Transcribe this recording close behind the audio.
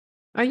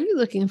Are you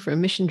looking for a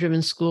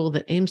mission-driven school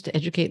that aims to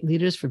educate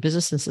leaders for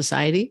business and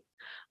society?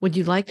 Would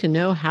you like to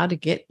know how to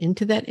get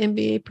into that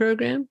MBA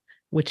program,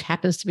 which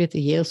happens to be at the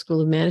Yale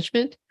School of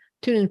Management?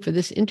 Tune in for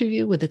this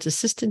interview with its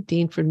Assistant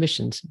Dean for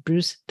Admissions,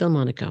 Bruce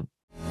DelMonico.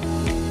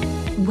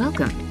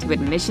 Welcome to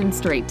Admission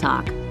Straight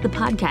Talk, the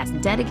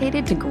podcast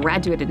dedicated to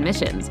graduate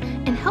admissions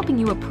and helping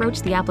you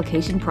approach the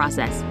application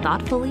process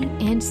thoughtfully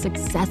and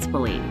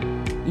successfully.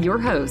 Your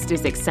host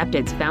is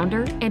Accepted's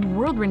founder and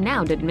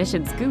world-renowned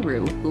admissions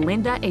guru,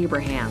 Linda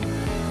Abraham.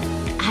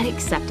 At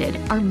Accepted,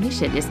 our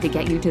mission is to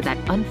get you to that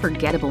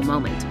unforgettable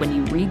moment when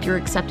you read your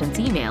acceptance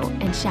email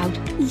and shout,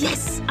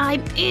 "Yes,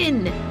 I'm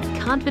in!"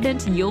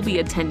 Confident you'll be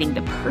attending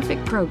the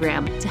perfect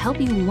program to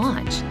help you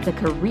launch the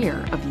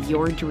career of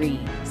your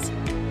dreams.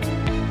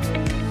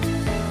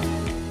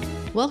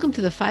 Welcome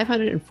to the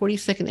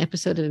 542nd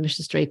episode of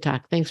Admission Straight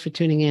Talk. Thanks for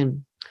tuning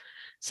in.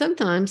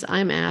 Sometimes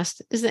I'm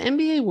asked, is the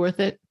MBA worth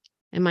it?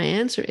 And my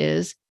answer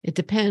is, it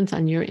depends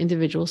on your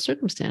individual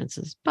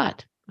circumstances.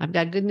 But I've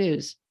got good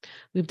news.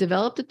 We've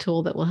developed a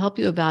tool that will help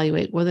you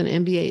evaluate whether an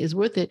MBA is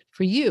worth it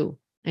for you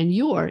and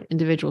your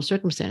individual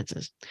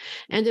circumstances.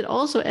 And it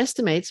also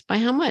estimates by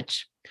how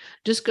much.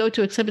 Just go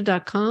to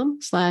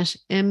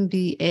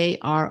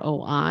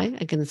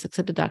accepted.com/MBAROI. Again, it's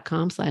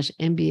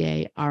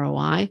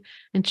accepted.com/MBAROI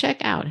and check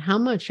out how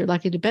much you're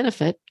likely to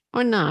benefit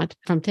or not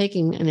from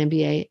taking an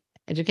MBA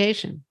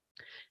education.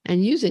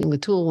 And using the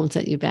tool won't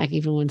set you back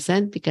even 1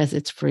 cent because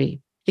it's free.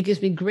 It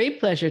gives me great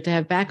pleasure to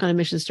have back on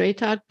Admission Straight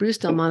Talk, Bruce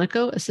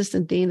DelMonico,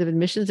 Assistant Dean of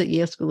Admissions at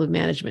Yale School of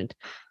Management.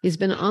 He's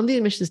been on the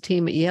admissions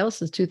team at Yale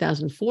since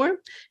 2004.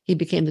 He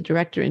became the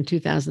director in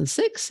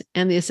 2006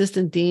 and the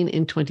Assistant Dean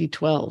in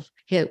 2012.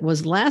 He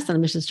was last on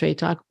Admission Straight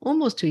Talk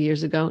almost 2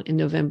 years ago in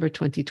November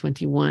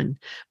 2021.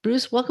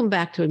 Bruce, welcome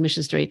back to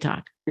Admission Straight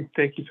Talk.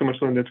 Thank you so much,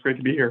 Linda. It's great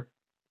to be here.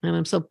 And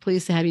I'm so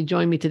pleased to have you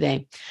join me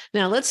today.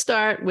 Now, let's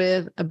start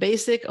with a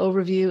basic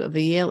overview of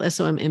the Yale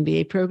SOM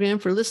MBA program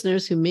for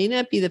listeners who may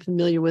not be that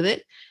familiar with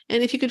it.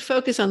 And if you could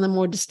focus on the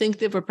more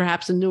distinctive or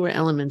perhaps the newer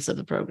elements of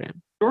the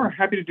program. Sure,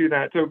 happy to do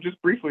that. So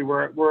just briefly,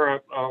 we're a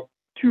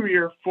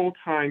 2-year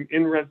full-time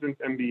in-residence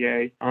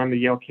MBA on the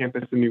Yale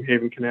campus in New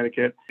Haven,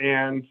 Connecticut.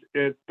 And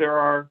there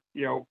are,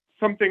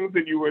 some things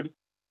that you would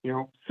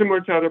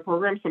similar to other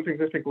programs, some things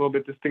I think a little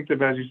bit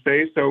distinctive, as you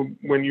say. So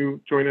when you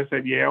join us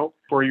at Yale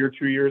for your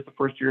 2 years, the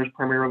first year is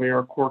primarily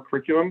our core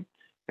curriculum.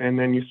 And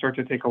then you start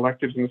to take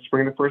electives in the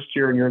spring of the first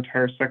year, and your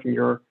entire second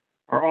year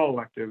are all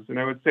electives. And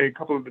I would say a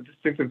couple of the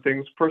distinctive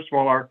things. First of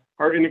all, our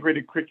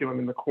integrated curriculum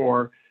in the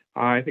core,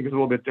 I think is a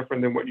little bit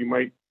different than what you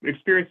might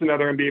experience in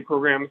other MBA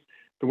programs,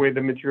 the way the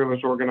material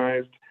is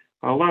organized.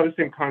 A lot of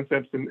the same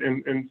concepts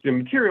and the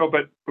material,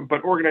 but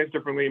organized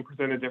differently and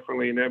presented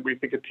differently. And we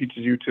think it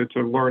teaches you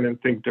to learn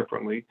and think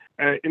differently.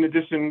 In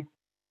addition,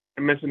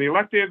 I mentioned the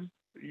electives.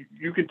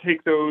 You can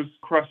take those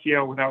across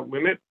Yale without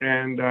limit.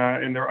 And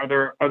there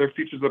are other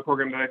features of the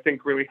program that I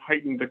think really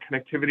heighten the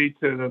connectivity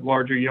to the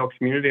larger Yale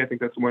community. I think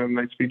that's one of the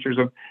nice features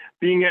of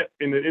being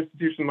in an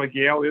institution like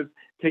Yale is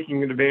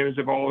taking advantage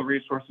of all the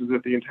resources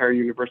that the entire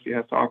university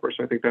has to offer.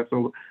 So I think that's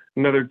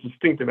another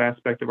distinctive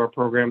aspect of our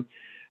program.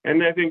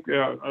 And I think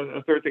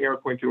a third thing I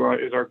would point to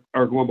is our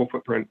global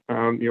footprint.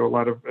 A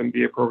lot of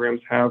MBA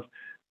programs have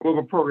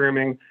global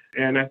programming,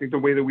 and I think the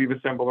way that we've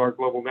assembled our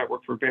global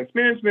network for advanced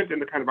management and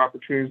the kind of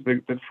opportunities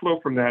that flow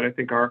from that, I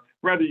think are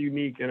rather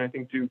unique, and I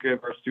think do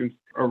give our students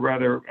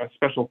a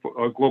special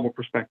global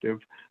perspective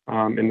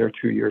in their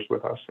 2 years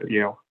with us at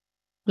Yale.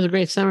 It was a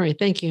great summary.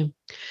 Thank you.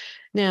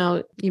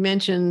 Now, you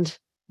mentioned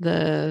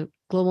the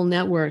global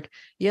network.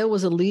 Yale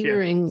was a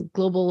leader in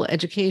global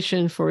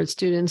education for its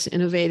students,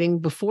 innovating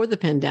before the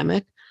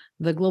pandemic.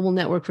 The Global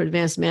Network for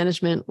Advanced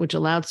Management, which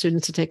allowed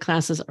students to take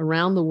classes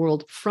around the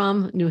world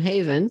from New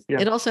Haven.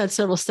 Yeah. It also had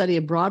several study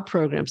abroad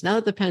programs. Now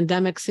that the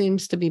pandemic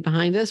seems to be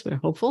behind us, we're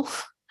hopeful.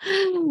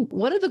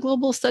 What are the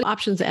global study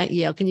options at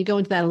Yale? Can you go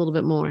into that a little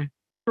bit more?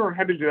 Sure,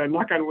 happy to do that.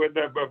 Knock on wood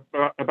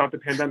about the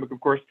pandemic, of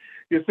course.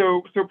 Yeah,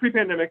 so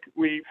pre-pandemic,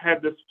 we've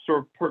had this sort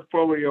of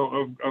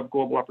portfolio of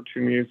global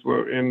opportunities,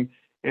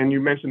 and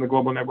you mentioned the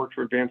Global Network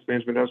for Advanced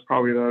Management. That was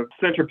probably the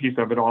centerpiece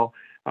of it all,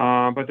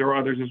 but there were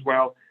others as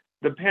well.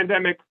 The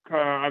pandemic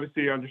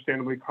obviously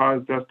understandably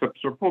caused us to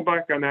sort of pull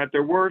back on that.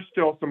 There were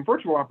still some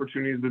virtual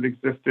opportunities that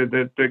existed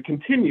that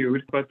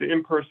continued, but the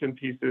in-person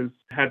pieces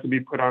had to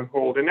be put on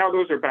hold, and now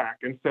those are back.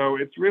 And so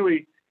it's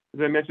really, as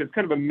I mentioned, it's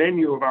kind of a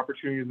menu of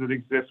opportunities that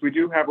exist. We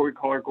do have what we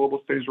call our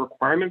global studies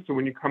requirements. So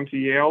when you come to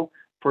Yale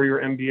for your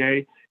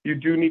MBA, you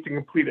do need to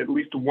complete at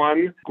least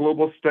one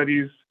global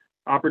studies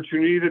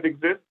opportunity that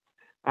exists.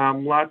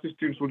 Lots of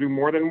students will do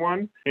more than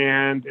one.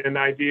 And the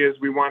idea is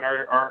we want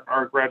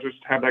our graduates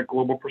to have that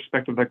global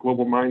perspective, that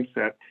global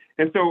mindset.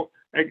 And so,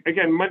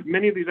 again,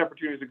 many of these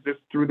opportunities exist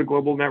through the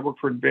Global Network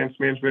for Advanced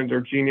Management,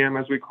 or GNM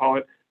as we call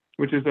it,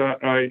 which is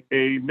a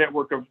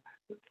network of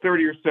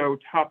 30 or so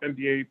top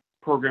MBA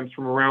programs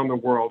from around the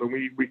world. And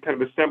we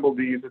kind of assembled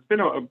these. It's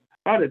been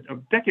about a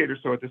decade or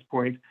so at this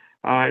point,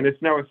 and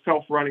it's now a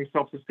self-running,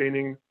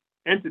 self-sustaining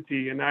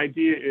entity. And the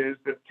idea is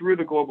that through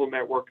the global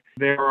network,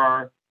 there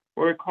are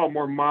what I call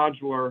more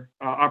modular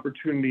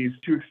opportunities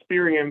to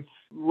experience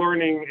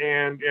learning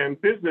and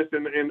business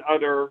in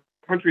other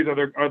countries,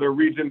 other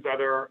regions,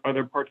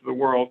 other parts of the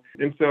world.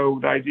 And so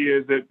the idea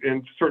is that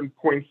in certain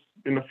points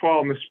in the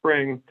fall and the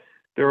spring,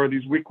 there are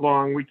these week to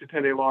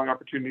 10-day long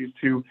opportunities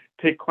to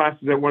take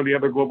classes at one of the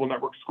other global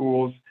network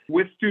schools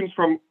with students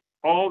from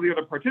all the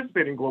other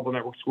participating global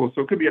network schools.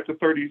 So it could be up to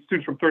 30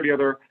 students from 30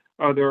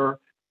 other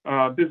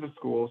business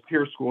schools,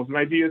 peer schools. And the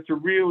idea is to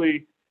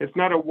really, it's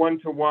not a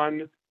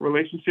one-to-one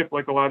relationship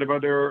like a lot of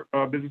other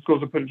business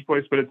schools have put into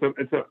place, but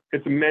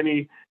it's a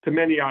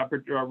many-to-many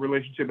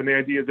relationship. And the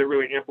idea is it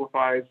really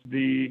amplifies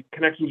the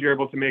connections you're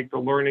able to make, the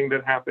learning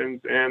that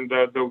happens, and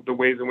the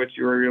ways in which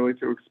you're really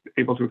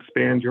able to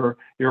expand your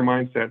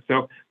mindset.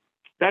 So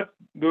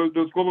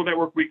those global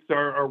network weeks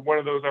are one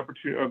of those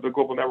of the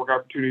global network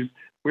opportunities.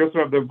 We also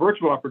have the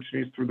virtual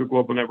opportunities through the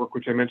global network,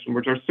 which I mentioned,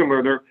 which are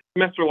similar. They're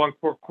semester-long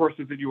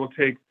courses that you will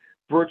take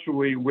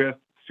virtually with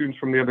students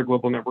from the other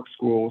global network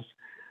schools.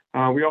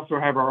 We also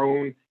have our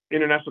own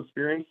international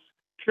experience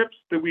trips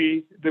that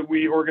we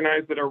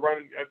organize that are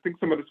run. I think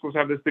some of the schools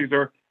have this. These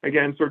are,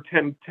 again, sort of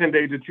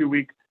 10-day to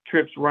 2-week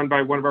trips run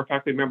by one of our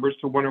faculty members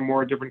to one or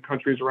more different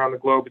countries around the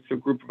globe. It's a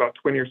group of about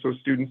 20 or so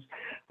students.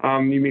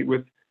 You meet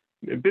with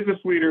business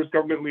leaders,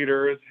 government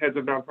leaders, heads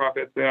of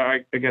nonprofits.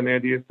 Again, the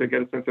idea is to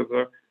get a sense of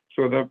the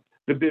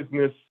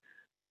business,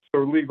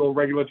 legal,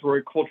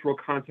 regulatory, cultural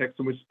context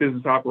in which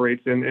business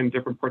operates in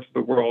different parts of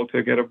the world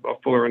to get a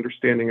fuller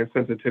understanding and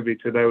sensitivity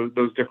to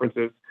those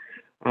differences.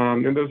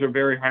 And those are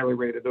very highly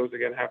rated. Those,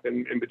 again,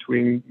 happen in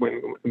between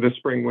during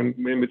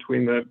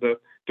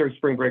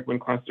spring break when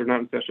classes are not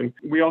in session.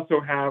 We also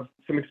have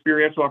some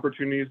experiential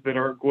opportunities that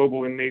are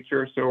global in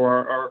nature. So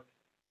our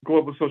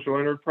Global Social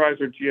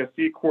Enterprise, or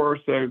GSE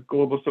course,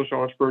 Global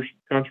Social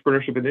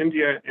Entrepreneurship in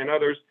India, and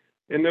others.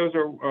 And those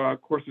are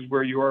courses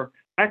where you are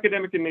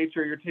academic in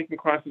nature, you're taking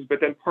classes, but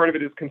then part of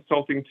it is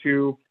consulting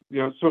to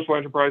social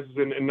enterprises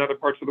in other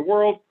parts of the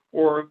world,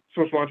 or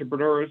social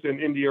entrepreneurs in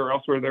India or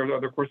elsewhere. There are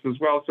other courses as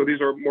well. So these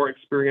are more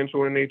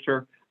experiential in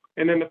nature.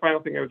 And then the final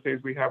thing I would say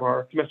is we have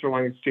our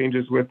semester-long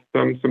exchanges with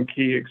some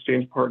key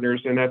exchange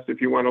partners, and that's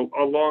if you want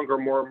a longer,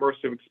 more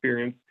immersive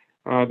experience.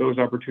 Those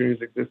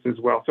opportunities exist as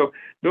well. So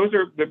those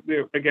are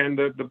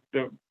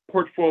the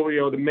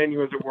portfolio, the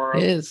menu, as it were,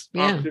 of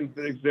options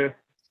that exist.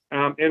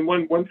 And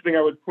one thing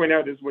I would point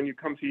out is when you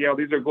come to Yale,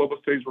 these are global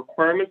studies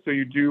requirements. So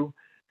you do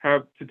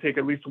have to take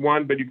at least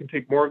one, but you can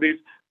take more of these.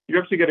 You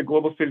actually get a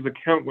global studies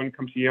account when you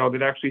come to Yale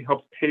that actually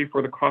helps pay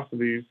for the cost of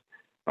these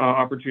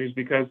opportunities,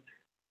 because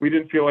we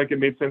didn't feel like it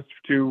made sense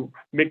to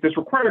make this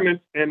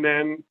requirement and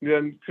then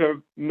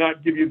to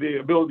not give you the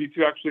ability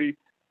to actually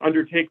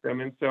undertake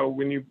them. And so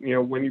when you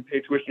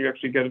pay tuition, you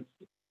actually get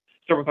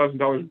several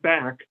 $1,000s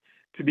back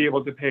to be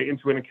able to pay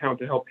into an account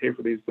to help pay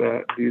for these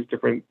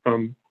different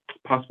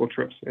possible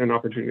trips and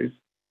opportunities.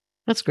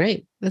 That's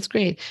great. That's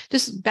great.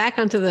 Just back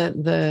onto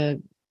the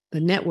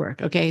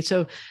network. Okay.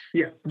 So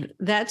yeah,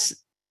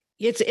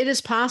 it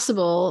is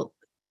possible.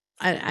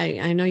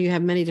 I know you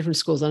have many different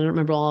schools. I don't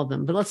remember all of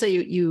them, but let's say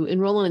you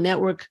enroll in a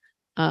network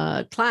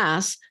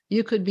class.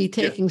 You could be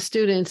taking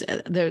students.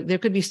 There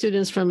could be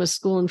students from a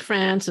school in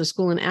France, a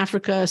school in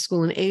Africa, a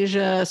school in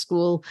Asia, a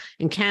school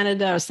in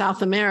Canada or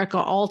South America,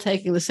 all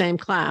taking the same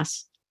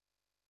class.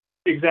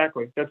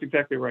 Exactly. That's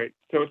exactly right.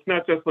 So it's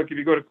not just like if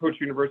you go to Koç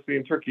University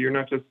in Turkey,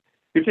 you're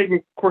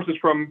taking courses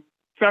from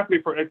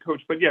faculty for Ed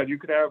Coach, but you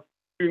could have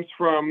students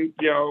from,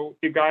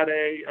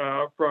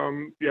 IGADE,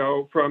 from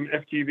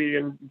FTV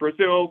in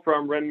Brazil,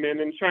 from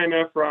Renmin in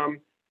China, from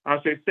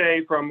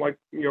HEC, from a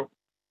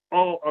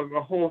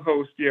whole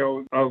host,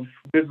 of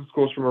business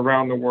schools from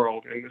around the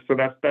world. And so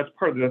that's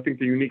part of the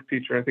unique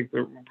feature. I think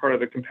the part of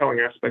the compelling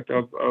aspect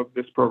of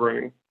this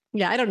programming.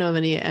 Yeah. I don't know of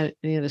any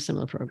other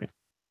similar program.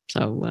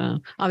 So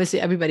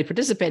obviously everybody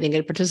participating.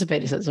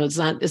 So it's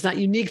not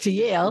unique to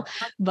Yale,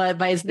 but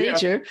by its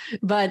nature,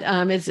 but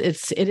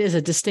it is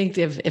a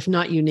distinctive, if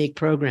not unique,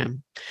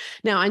 program.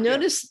 Now, I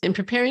noticed in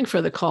preparing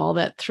for the call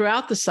that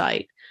throughout the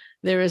site,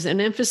 there is an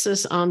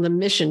emphasis on the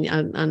mission,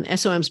 on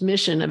SOM's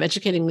mission of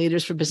educating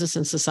leaders for business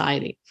and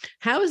society.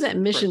 How is that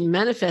mission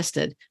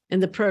manifested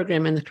in the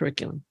program and the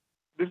curriculum?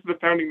 This is the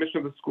founding mission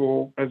of the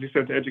school, as you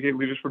said, to educate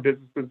leaders for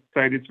business and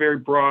society. It's a very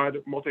broad,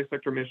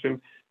 multi-sector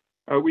mission.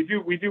 We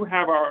do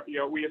have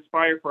we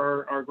aspire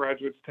for our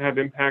graduates to have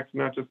impact,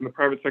 not just in the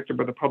private sector,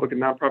 but the public and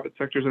nonprofit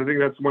sectors. I think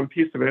that's one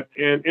piece of it.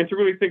 And to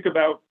really think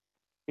about,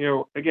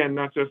 again,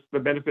 not just the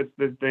benefits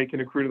that they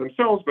can accrue to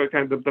themselves, but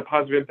kind of the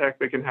positive impact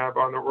they can have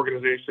on their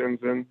organizations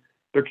and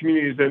their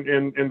communities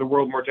and the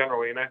world more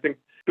generally. And I think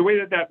the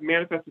way that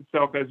manifests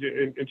itself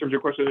in terms of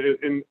your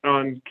question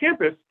on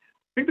campus,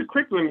 I think the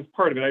curriculum is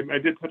part of it. I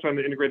did touch on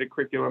the integrated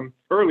curriculum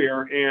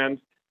earlier, and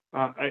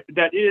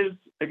that is,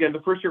 again,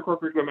 the first year core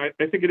curriculum. I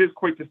think it is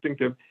quite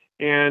distinctive,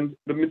 and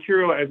the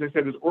material, as I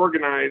said, is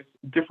organized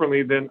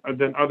differently than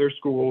other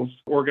schools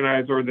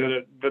organize, or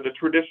the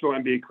traditional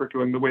MBA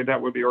curriculum, the way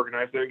that would be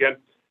organized. And again,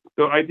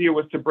 the idea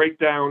was to break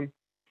down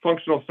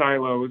functional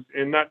silos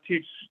and not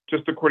teach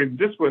just according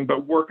to discipline,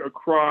 but work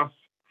across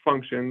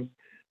functions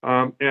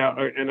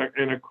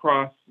and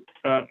across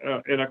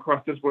and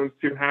across disciplines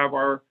to have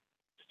our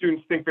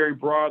students think very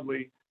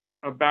broadly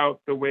about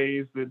the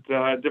ways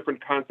that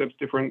different concepts,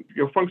 different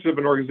functions of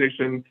an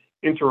organization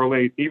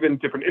interrelate, even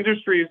different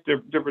industries,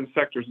 different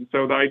sectors. And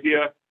so the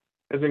idea,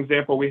 as an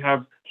example, we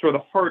have sort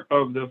of the heart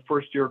of the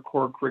first year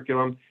core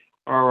curriculum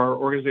are our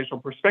organizational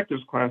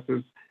perspectives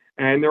classes,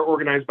 and they're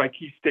organized by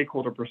key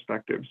stakeholder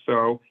perspectives.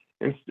 So,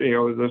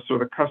 the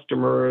sort of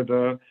customer,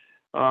 the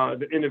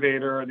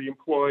innovator, the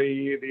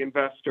employee, the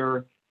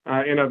investor,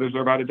 and others.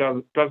 There are about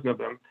a dozen of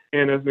them.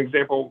 And as an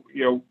example,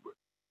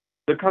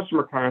 the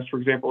customer class, for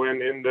example,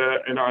 in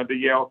the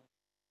Yale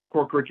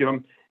core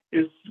curriculum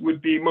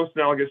would be most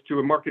analogous to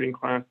a marketing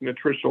class in a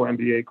traditional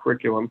MBA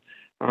curriculum.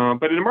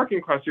 But in a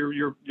marketing class,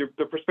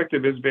 the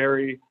perspective is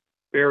very,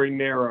 very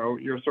narrow.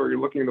 You're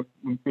looking at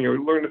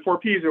learn the 4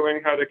 Ps. You're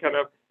learning how to kind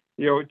of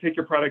take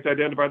your product,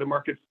 identify the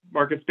market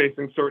space,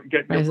 and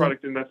get your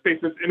product in that space.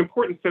 It's an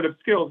important set of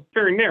skills,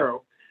 very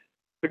narrow.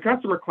 The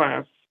customer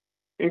class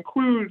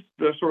includes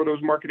the sort of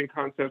those marketing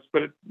concepts,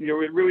 but it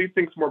really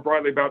thinks more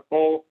broadly about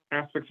all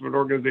aspects of an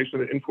organization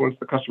that influence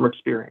the customer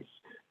experience.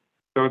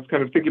 So it's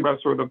kind of thinking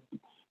about sort of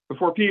the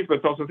 4 Ps, but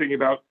it's also thinking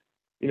about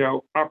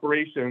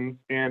operations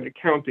and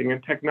accounting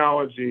and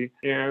technology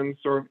and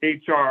sort of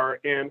HR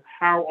and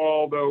how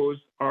all those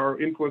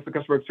are influence the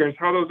customer experience,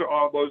 how those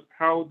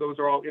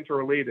are all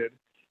interrelated,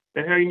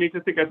 and how you need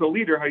to think as a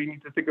leader, how you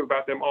need to think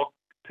about them all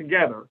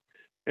together.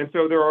 And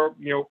so there are,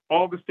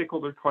 all the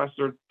stakeholder classes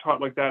are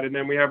taught like that. And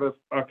then we have a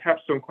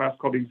capstone class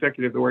called the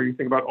executive, where you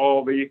think about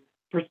all the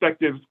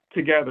perspectives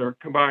together,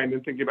 combined,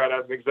 and thinking about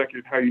as an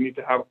executive how you need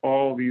to have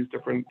all these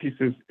different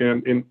pieces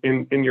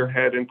in your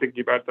head and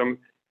thinking about them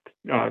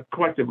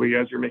collectively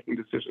as you're making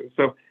decisions.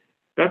 So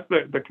that's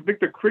I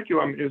think the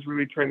curriculum is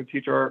really trying to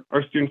teach our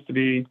students to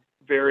be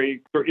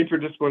very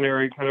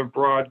interdisciplinary, kind of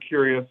broad,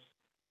 curious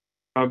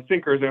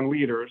thinkers and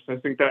leaders. I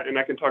think that, and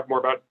I can talk more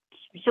about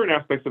certain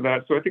aspects of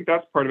that. So I think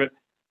that's part of it.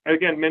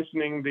 Again,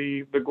 mentioning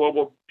the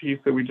global piece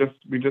that we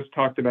just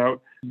talked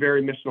about,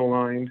 very mission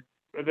aligned.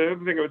 The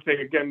other thing I would say,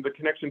 again, the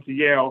connection to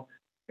Yale,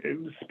 it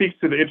speaks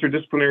to the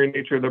interdisciplinary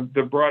nature,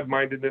 the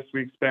broad-mindedness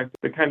we expect,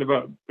 the kind of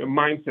a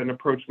mindset and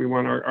approach we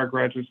want our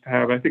graduates to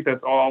have. I think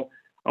that's all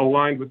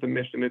aligned with the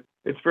mission.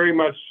 It's very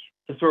much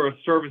a sort of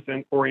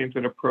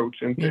service-oriented approach.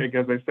 And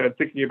as I said,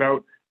 thinking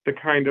about the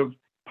kind of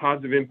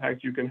positive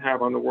impact you can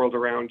have on the world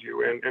around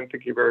you and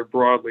thinking very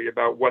broadly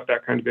about what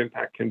that kind of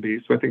impact can be.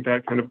 So I think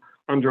that kind of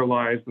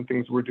underlies the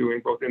things we're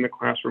doing both in the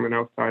classroom and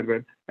outside of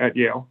it at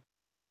Yale.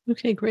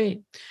 Okay,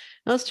 great.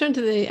 Now let's turn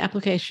to the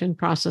application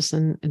process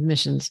and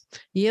admissions.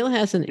 Yale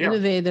has an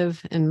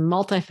innovative and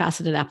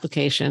multifaceted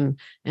application,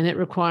 and it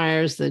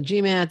requires the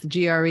GMAT, the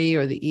GRE,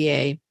 or the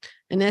EA,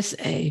 an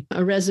essay,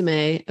 a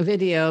resume, a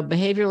video,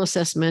 behavioral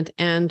assessment,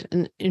 and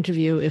an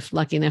interview if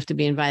lucky enough to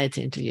be invited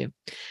to interview.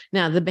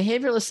 Now, the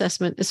behavioral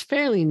assessment is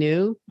fairly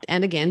new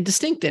and, again,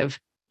 distinctive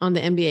on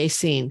the MBA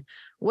scene.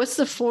 What's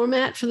the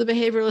format for the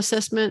behavioral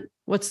assessment?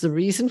 What's the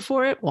reason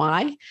for it?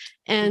 Why?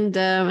 And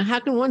how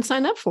can one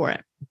sign up for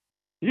it?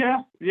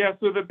 Yeah.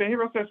 So the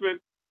behavioral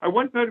assessment, I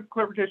want that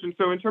clarification.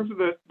 So in terms of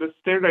the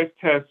standardized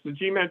tests, the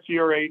GMAT,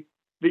 GRA,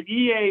 the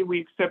EA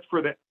we accept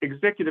for the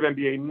executive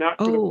MBA, not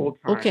for the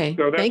full-time. Okay.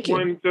 So that's Thank you.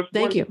 one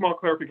small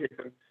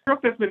clarification. Behavioral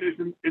assessment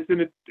it's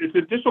an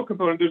additional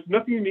component. There's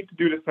nothing you need to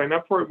do to sign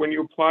up for it. When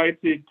you apply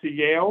to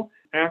Yale,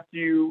 after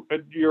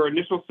your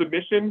initial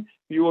submission,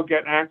 you will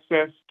get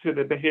access to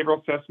the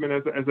behavioral assessment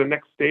as a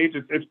next stage.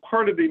 It's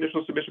part of the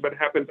initial submission, but it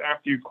happens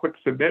after you click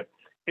submit.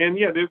 And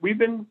we've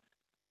been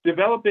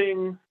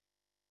developing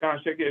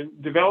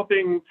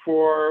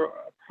for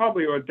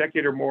probably a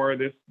decade or more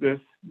this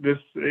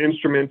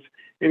instrument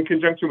in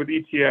conjunction with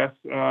ETS,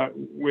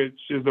 which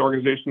is the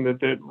organization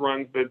that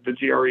runs the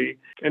GRE,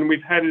 and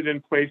we've had it in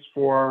place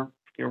for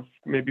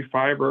maybe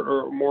 5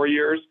 or more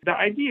years. The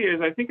idea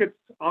is, I think it's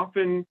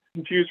often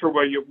confused for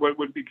what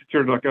would be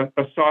considered like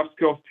a soft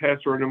skills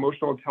test or an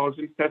emotional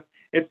intelligence test.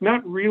 It's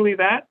not really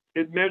that.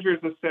 It measures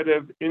a set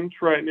of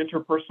intra and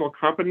interpersonal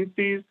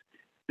competencies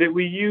that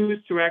we use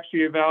to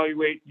actually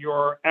evaluate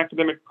your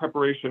academic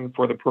preparation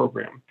for the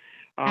program.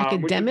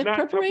 Academic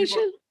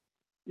preparation?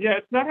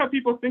 It's not how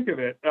people think of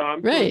it.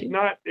 Right.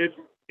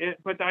 So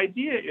but the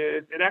idea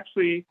is it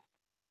actually,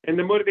 and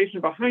the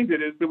motivation behind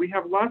it is that we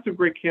have lots of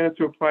great candidates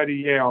who apply to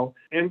Yale,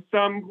 and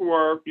some who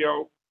are,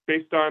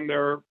 based on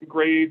their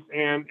grades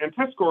and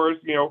test scores,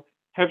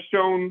 have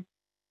shown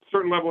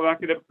certain level of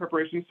academic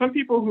preparation. Some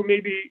people who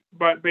maybe,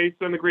 but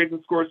based on the grades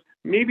and scores,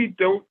 maybe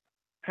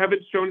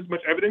haven't shown as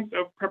much evidence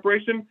of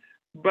preparation,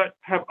 but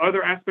have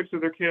other aspects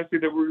of their candidacy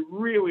that we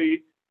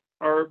really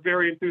are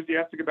very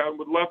enthusiastic about and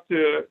would love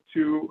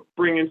to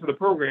bring into the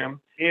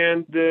program.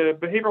 And the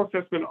behavioral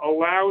assessment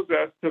allows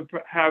us to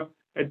have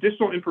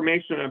additional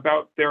information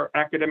about their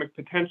academic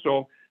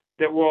potential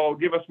that will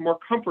give us more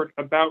comfort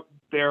about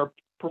their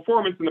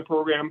performance in the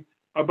program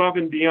above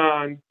and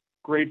beyond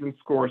grades and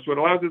scores. So it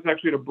allows us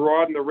actually to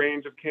broaden the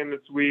range of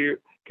candidates we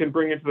can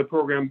bring into the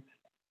program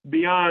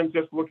beyond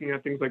just looking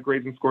at things like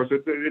grades and scores. So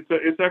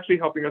it's actually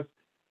helping us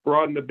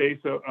broaden the base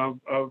of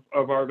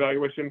our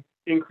evaluation,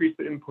 increase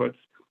the inputs.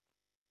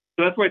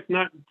 So that's why it's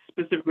not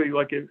specifically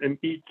like an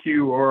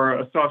EQ or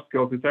a soft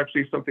skills. It's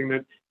actually something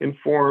that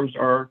informs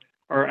our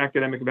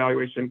academic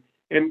evaluation.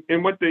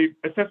 And what the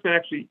assessment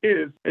actually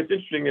is, it's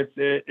interesting.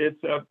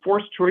 It's a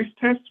forced choice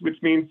test, which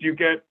means you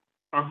get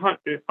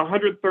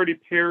 130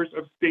 pairs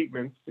of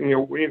statements,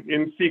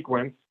 in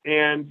sequence,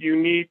 and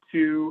you need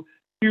to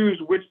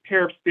choose which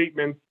pair of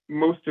statements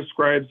most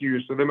describes you.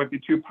 So there might be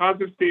 2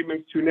 positive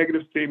statements, 2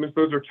 negative statements.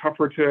 Those are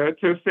tougher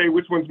to say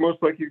which one's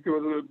most likely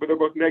because they're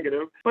both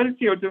negative. But it's,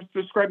 just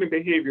describing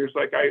behaviors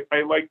like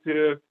I like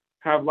to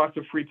have lots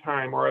of free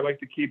time, or I like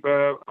to keep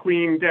a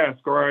clean desk,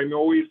 or I'm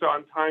always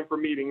on time for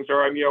meetings,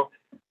 or I'm,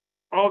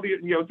 all the,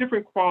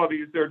 different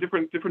qualities. There are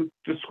different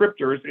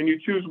descriptors, and you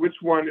choose which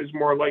one is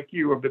more like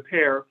you of the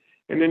pair.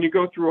 And then you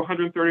go through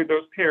 130 of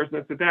those pairs, and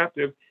that's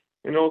adaptive,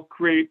 and it'll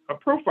create a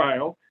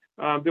profile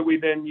that we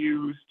then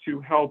use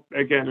to help,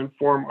 again,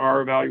 inform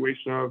our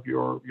evaluation of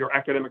your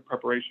academic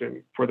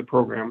preparation for the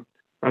program.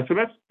 So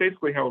that's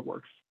basically how it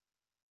works.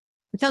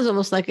 It sounds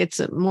almost like it's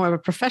more of a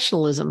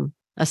professionalism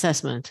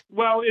assessment.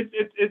 Well,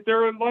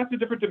 there are lots of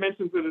different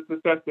dimensions that it's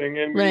assessing,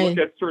 and we look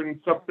at certain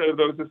subset of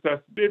those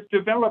assessments. It's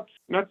developed,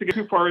 not to get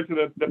too far into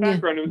the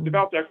background, it was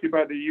developed actually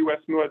by the U.S.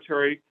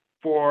 military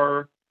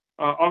for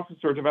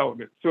officer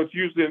development. So it's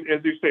used in,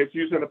 as you say, it's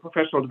used in the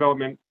professional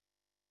development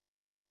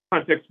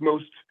context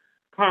most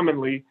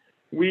commonly.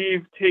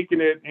 We've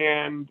taken it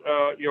and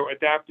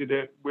adapted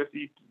it with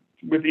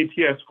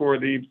ETS for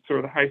the sort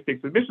of the high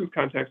stakes admissions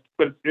context,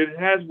 but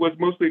it was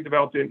mostly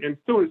developed in and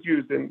still is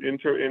used in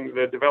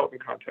the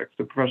development context,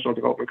 the professional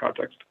development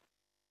context.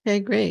 Okay,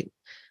 great.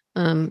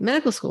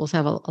 Medical schools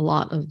have a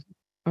lot of,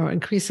 or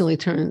increasingly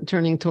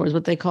turning towards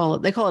what they call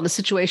it a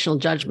situational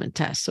judgment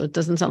test. So it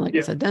doesn't sound like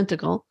it's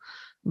identical,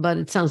 but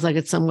it sounds like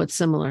it's somewhat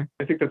similar.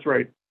 I think that's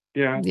right.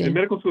 Yeah. And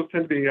medical schools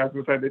tend to be, as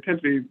I said, they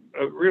tend to be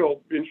a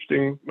real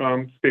interesting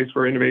space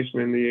for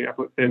innovation in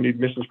the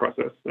admissions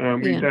process.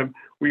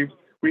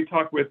 We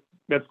talk with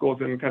med schools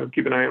and kind of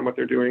keep an eye on what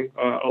they're doing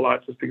a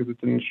lot, just because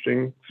it's an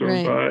interesting sort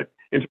of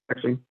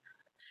interaction.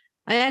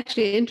 I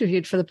actually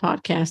interviewed for the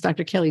podcast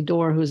Dr. Kelly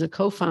Dorr, who's a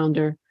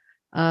co-founder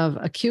of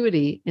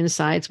Acuity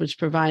Insights, which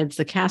provides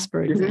the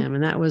Casper exam.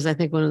 And that was, I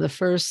think, one of the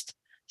first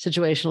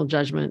situational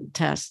judgment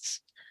tests.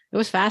 It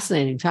was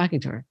fascinating talking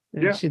to her.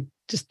 Yeah. She's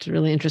just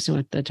really interesting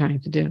what they're trying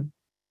to do.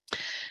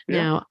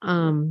 Yeah.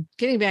 Now,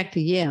 getting back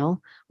to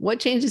Yale, what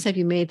changes have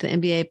you made to the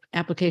MBA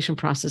application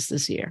process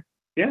this year?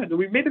 Yeah,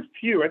 we've made a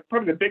few.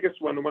 Probably the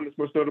biggest one, the one that's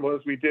most notable,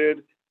 is we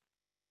did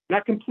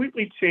not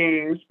completely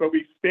change, but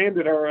we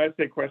expanded our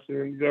essay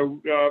question.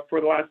 So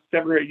for the last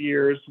 7 or 8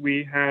 years,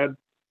 we had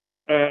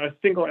a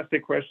single essay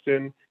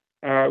question,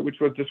 which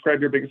was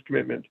describe your biggest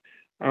commitment.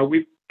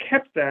 We've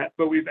kept that,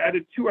 but we've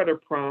added 2 other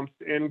prompts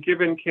and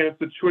given candidates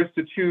the choice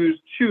to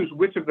choose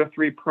which of the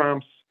 3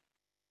 prompts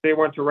they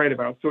want to write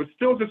about. So it's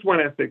still just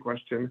one essay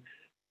question,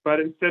 but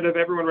instead of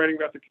everyone writing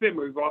about the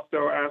commitment, we've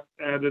also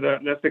added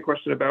an essay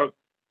question about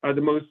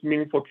the most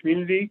meaningful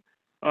community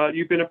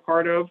you've been a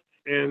part of,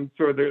 and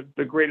sort of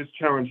the greatest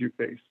challenge you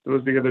face.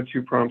 Those are the other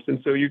 2 prompts. And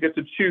so you get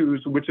to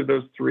choose which of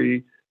those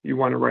 3 you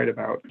want to write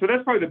about. So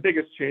that's probably the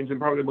biggest change and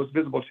probably the most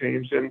visible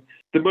change. And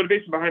the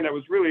motivation behind that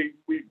was really,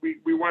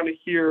 we want to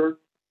hear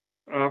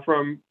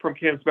from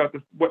candidates about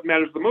what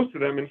matters the most to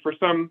them. And for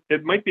some,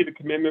 it might be the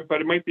commitment,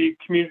 but it might be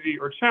community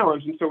or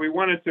challenge. And so we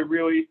wanted to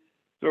really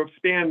sort of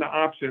expand the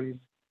options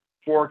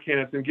for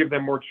candidates and give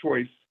them more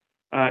choice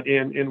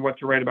in what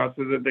to write about,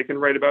 so that they can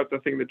write about the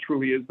thing that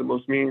truly is the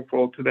most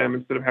meaningful to them,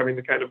 instead of having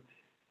to kind of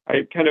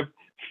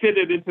fit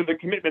it into the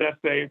commitment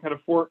essay and kind of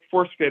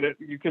force fit it.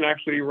 You can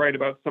actually write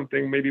about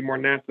something maybe more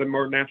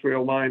naturally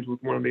aligned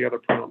with one of the other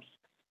prompts.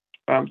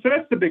 So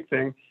that's the big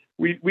thing.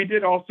 We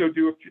did also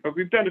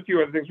we've done a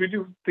few other things. We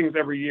do things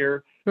every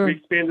year. Sure. We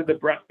expanded the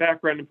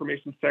background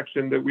information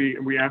section that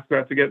we ask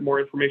about to get more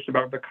information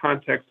about the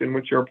context in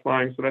which you're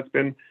applying. So that's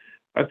been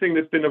a thing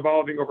that's been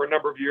evolving over a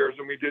number of years,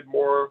 and we did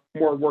more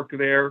work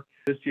there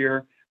this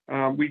year.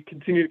 We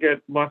continue to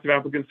get lots of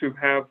applicants who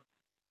have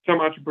some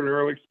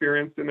entrepreneurial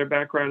experience in their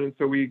background, and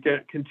so we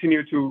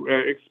continue to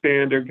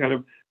expand and kind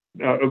of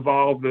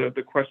evolve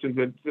the questions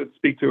that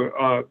speak to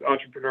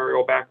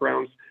entrepreneurial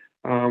backgrounds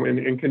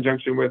in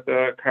conjunction with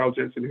Kyle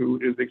Jensen, who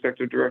is the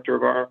executive director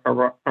of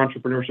our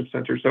entrepreneurship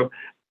center. So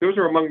those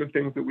are among the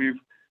things that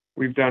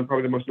we've done,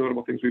 probably the most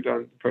notable things we've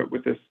done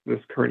with this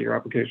current year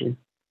application.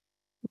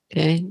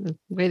 Okay,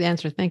 great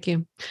answer. Thank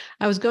you.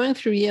 I was going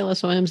through Yale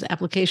SOM's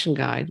application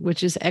guide,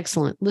 which is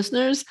excellent.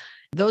 Listeners,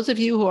 those of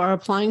you who are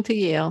applying to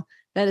Yale,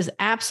 that is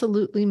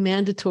absolutely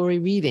mandatory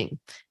reading.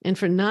 And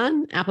for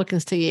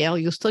non-applicants to Yale,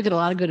 you'll still get a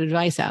lot of good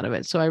advice out of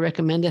it. So I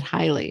recommend it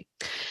highly.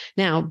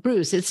 Now,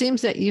 Bruce, it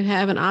seems that you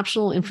have an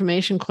optional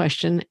information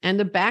question and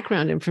a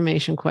background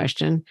information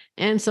question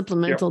and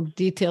supplemental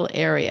detail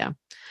area.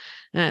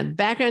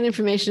 Background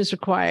information is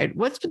required.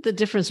 What's the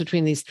difference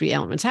between these 3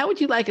 elements? How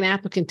would you like an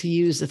applicant to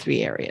use the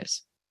 3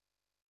 areas?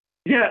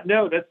 Yeah,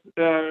 no, that's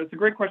a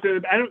great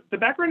question. The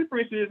background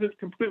information isn't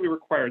completely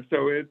required,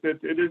 so it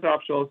is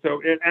optional.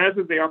 So as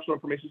is the optional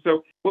information.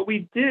 So what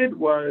we did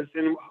was,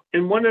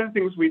 and one of the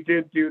things we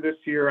did do this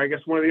year, I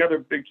guess one of the other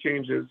big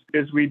changes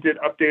is we did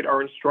update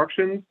our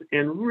instructions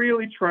and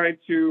really try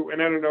to.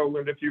 And I don't know,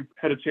 Linda, if you've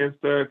had a chance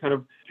to kind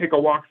of take a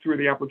walk through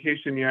the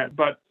application yet,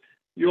 but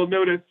you'll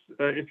notice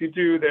if you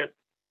do that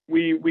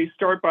we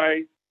start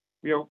by,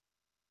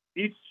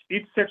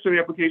 each section of the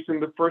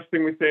application, the first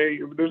thing we say,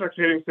 there's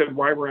actually heading said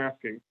why we're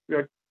asking.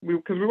 Because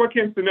we want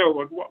kids to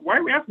know, why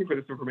are we asking for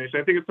this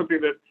information? I think it's something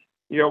that,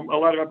 a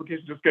lot of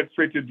applications just get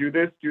straight to do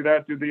this, do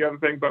that, do the other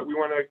thing, but we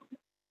want to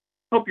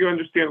help you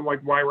understand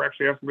why we're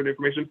actually asking for the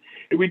information.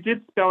 And we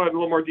did spell out in a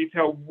little more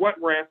detail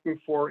what we're asking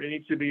for in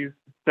each of these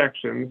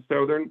sections.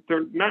 So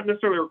they're not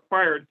necessarily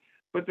required,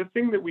 but the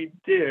thing that we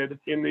did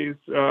in these,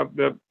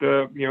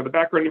 the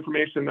background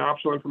information, the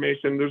optional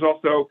information, there's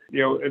also,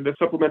 the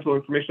supplemental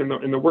information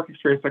in the work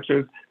experience section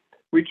is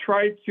we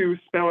tried to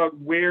spell out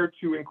where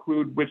to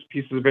include which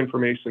pieces of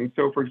information.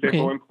 So, for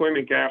example,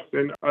 employment gaps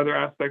and other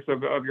aspects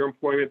of your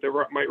employment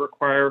that might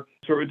require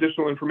sort of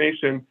additional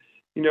information.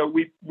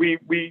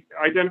 We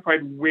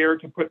identified where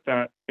to put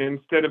that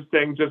instead of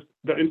saying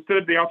instead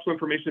of the optional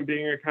information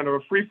being a kind of a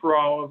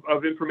free-for-all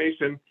of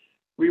information,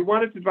 we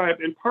wanted to divide,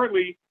 and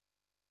partly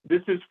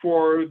this is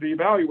for the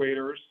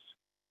evaluators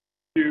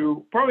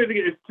to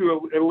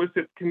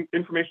elicit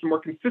information more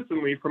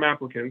consistently from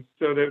applicants,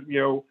 so that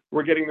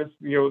we're getting this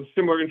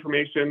similar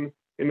information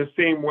in the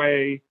same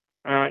way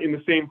in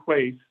the same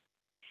place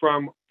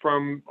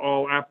from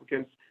all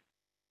applicants.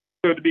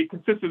 So to be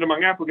consistent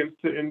among applicants,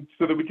 and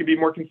so that we can be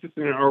more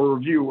consistent in our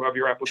review of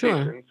your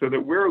application, so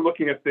that we're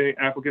looking at the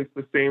applicants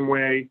the same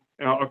way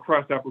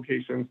across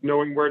applications,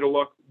 knowing where to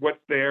look, what's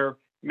there,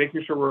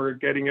 making sure we're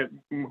getting it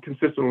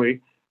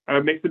consistently.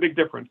 Makes a big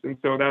difference. And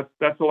so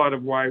that's a lot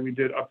of why we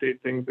did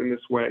update things in this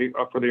way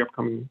for the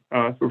upcoming,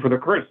 for the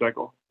current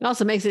cycle. It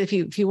also makes it,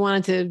 if you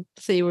wanted to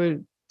say you were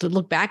to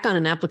look back on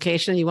an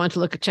application, you want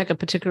to check a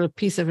particular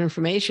piece of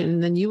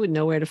information, then you would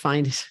know where to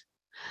find it.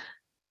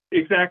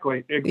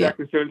 Exactly. Yeah.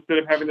 So instead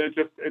of having it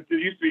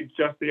used to be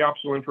just the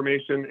optional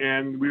information,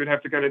 and we would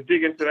have to kind of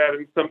dig into that.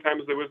 And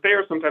sometimes it was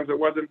there, sometimes it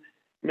wasn't.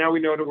 Now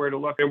we know where to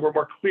look, and we're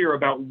more clear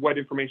about what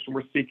information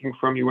we're seeking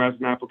from you as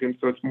an applicant.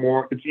 So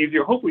it's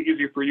easier, hopefully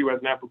easier for you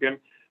as an applicant,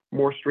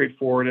 more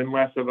straightforward and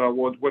less of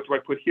what do I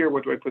put here?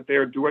 What do I put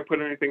there? Do I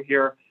put anything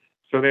here?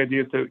 So the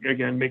idea is to,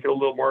 again, make it a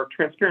little more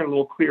transparent, a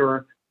little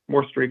clearer,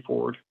 more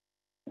straightforward.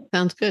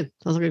 Sounds good.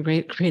 Sounds like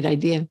a great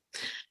idea.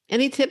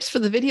 Any tips for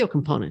the video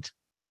component?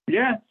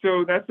 Yeah,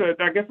 so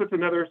I guess that's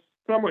another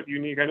somewhat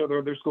unique. I know there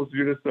are other schools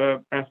who do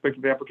this aspect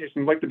of the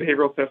application, like the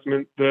behavioral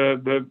assessment.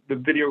 The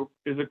video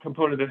is a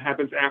component that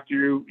happens after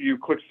you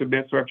click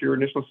submit. So after your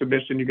initial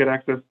submission, you get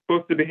access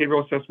both to the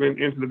behavioral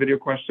assessment and to the video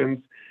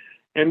questions.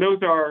 And those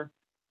are,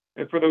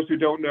 for those who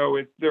don't know,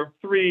 there are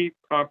 3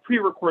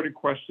 pre-recorded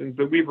questions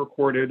that we've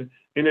recorded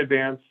in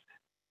advance.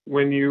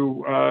 When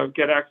you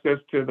get access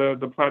to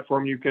the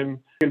platform, you can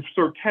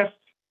sort of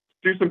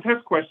do some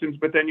test questions,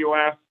 but then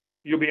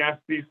you'll be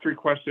asked these 3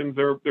 questions.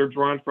 They're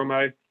drawn from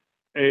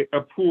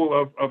a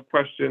pool of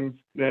questions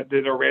that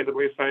are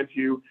randomly assigned to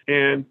you,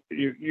 and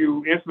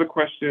you answer the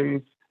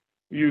questions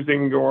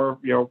using your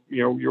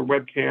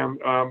webcam,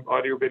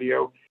 audio,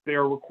 video. They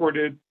are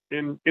recorded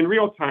in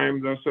real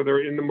time, though, so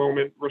they're in the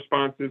moment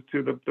responses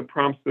to the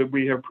prompts that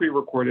we have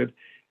pre-recorded,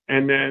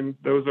 and then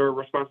those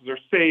responses are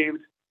saved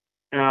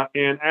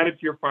and added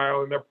to your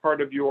file, and they're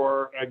part of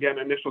your, again,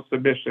 initial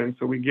submission.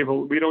 So we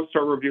don't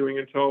start reviewing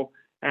until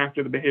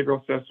after the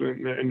behavioral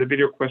assessment and the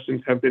video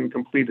questions have been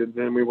completed.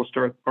 Then we will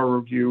start our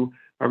review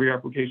of your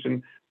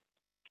application.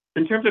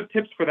 In terms of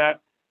tips for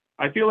that,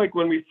 I feel like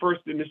when we first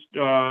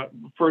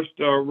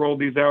rolled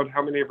these out,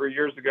 how many ever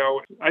years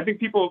ago, I think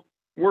people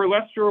were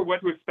less sure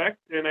what to expect,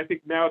 and I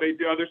think now they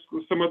do.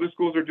 Some other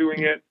schools are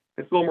doing it.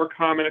 It's a little more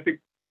common. I think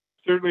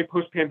certainly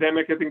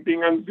post-pandemic, I think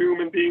being on Zoom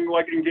and being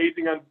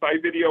engaging by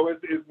video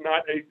is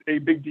not a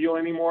big deal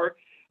anymore.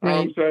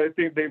 Right. So I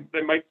think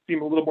they might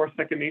seem a little more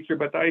second nature,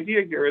 but the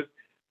idea here is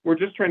we're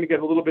just trying to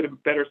get a little bit of a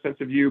better sense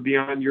of you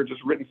beyond your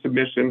just written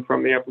submission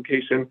from the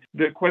application.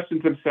 The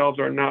questions themselves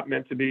are not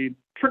meant to be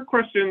trick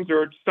questions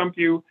or stump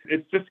you.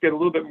 It's just to get a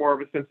little bit more of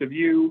a sense of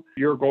you,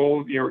 your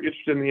goals, you're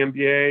interested in the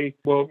MBA.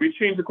 Well, we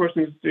change the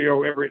questions,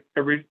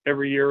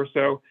 every year or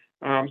so.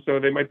 So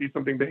they might be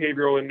something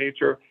behavioral in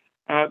nature.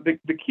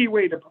 The key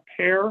way to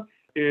prepare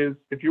is,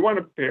 if you want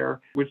to prepare,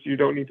 which you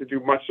don't need to do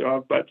much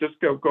of, but just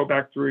go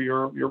back through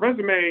your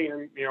resume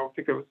and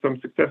think of some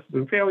successes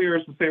and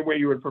failures the same way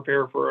you would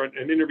prepare for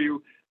an interview.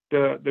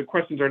 The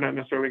questions are not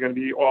necessarily going to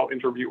be all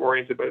interview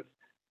oriented, but it's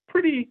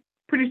pretty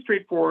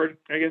straightforward.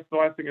 I guess the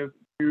last thing it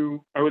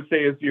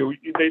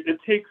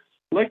takes,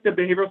 like the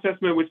behavioral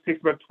assessment, which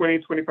takes about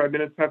 20-25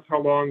 minutes. That's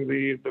how long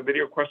the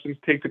video questions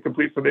take to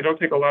complete. So they don't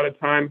take a lot of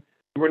time.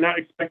 We're not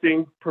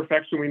expecting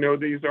perfection. We know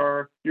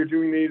you're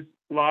doing these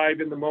live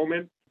in the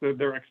moment. So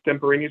they're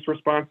extemporaneous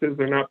responses.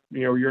 They're not,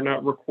 you're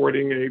not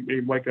recording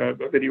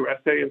a video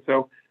essay. And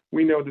so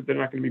we know that they're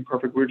not going to be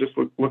perfect. We're just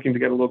looking to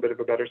get a little bit of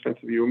a better sense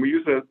of you. And we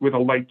use it with a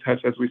light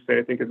touch, as we say.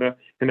 I think in the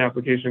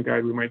application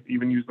guide, we might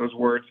even use those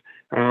words.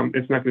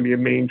 It's not going to be a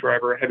main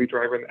driver, a heavy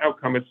driver in the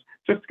outcome. It's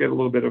just to get a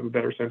little bit of a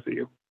better sense of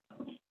you.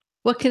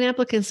 What can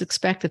applicants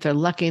expect if they're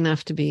lucky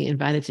enough to be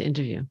invited to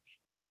interview?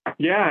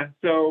 Yeah.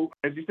 So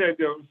as you said,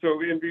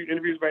 so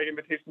interviews by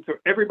invitation. So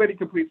everybody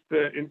completes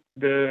the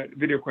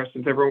video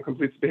questions. Everyone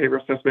completes the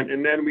behavioral assessment,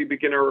 and then we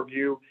begin our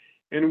review.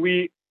 And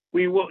we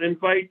will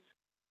invite,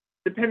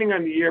 depending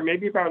on the year,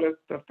 maybe about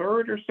a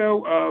third or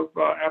so of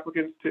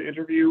applicants to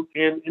interview.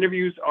 And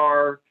interviews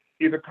are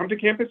either come to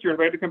campus, you're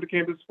invited to come to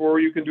campus, or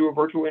you can do a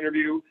virtual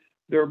interview.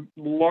 They're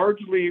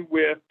largely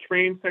with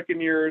trained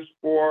second years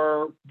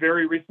or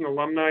very recent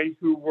alumni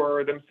who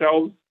were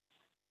themselves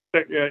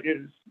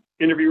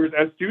interviewers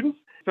as students.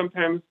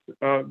 Sometimes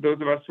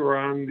those of us who are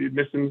on the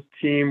admissions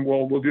team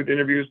will do the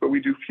interviews, but we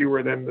do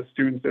fewer than the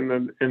students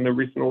and the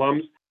recent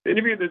alums. The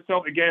interview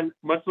itself, again,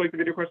 much like the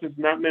video questions,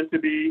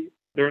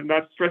 they're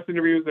not stress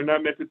interviews. They're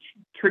not meant to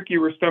trick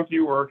you or stump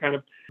you or kind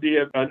of be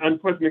an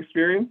unpleasant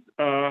experience.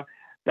 The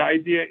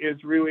idea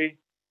is really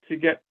to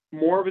get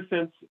more of a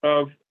sense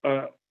of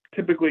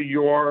typically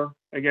your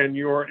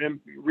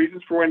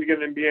reasons for wanting to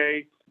get an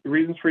MBA, the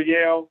reasons for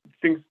Yale,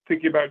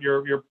 thinking about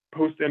your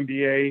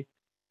post-MBA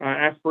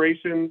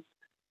aspirations,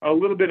 a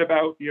little bit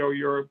about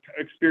your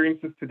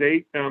experiences to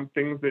date,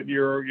 things that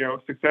your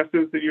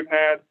successes that you've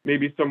had,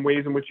 maybe some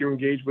ways in which you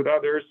engage with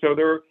others. So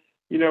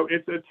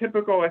it's a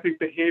typical, I think,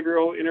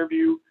 behavioral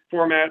interview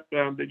format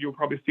that you'll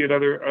probably see at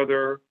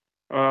other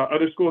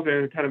schools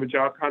in kind of a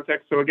job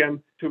context. So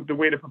again, the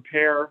way to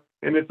prepare,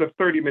 and it's a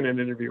 30-minute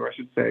interview, I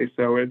should say.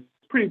 So it's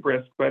pretty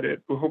brisk, but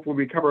it will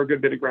hopefully cover a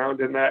good bit of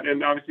ground in that,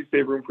 and obviously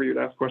save room for you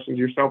to ask questions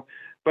yourself.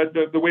 But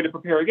the way to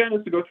prepare again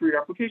is to go through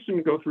your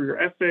application, go through your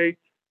essay,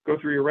 go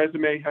through your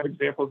resume, have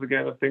examples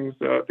again of things,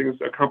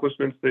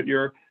 accomplishments that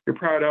you're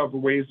proud of,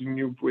 ways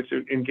in which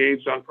you're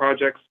engaged on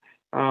projects.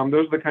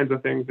 Those are the kinds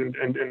of things in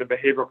the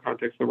behavioral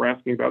context that we're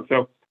asking about.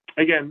 So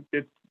again,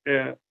 it's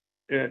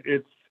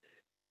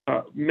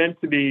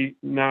meant to be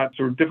not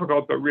sort of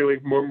difficult, but really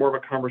more of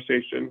a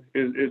conversation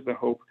is the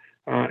hope,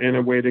 and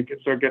a way to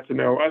get to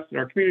know us and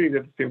our community. And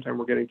at the same time,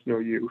 we're getting to know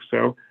you.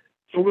 So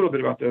it's a little bit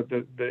about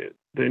the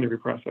interview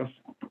process.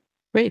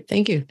 Great.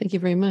 Thank you. Thank you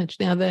very much.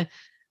 Now,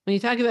 when you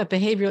talk about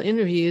behavioral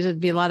interviews, it'd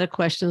be a lot of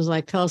questions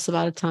like, tell us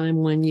about a time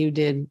when you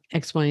did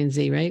X, Y, and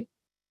Z, right?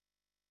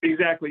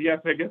 Exactly. Yes,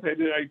 I guess I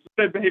did. I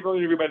said behavioral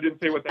interview, but I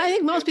didn't say what that is. I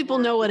think most people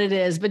know what it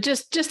is, but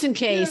just in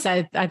case,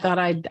 yeah. I thought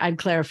I'd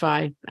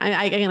clarify.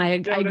 I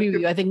agree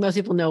with you. I think most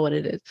people know what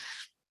it is.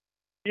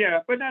 Yeah,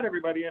 but not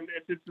everybody. And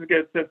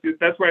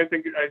that's why I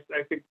think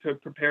to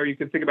prepare, you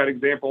can think about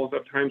examples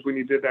of times when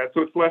you did that.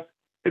 So it's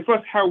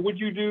less how would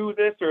you do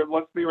this, or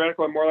less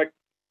theoretical, and more like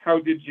how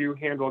did you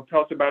handle it?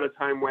 Tell us about a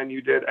time when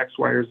you did X,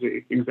 Y, or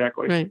Z.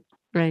 Exactly.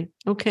 Right.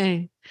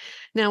 Okay.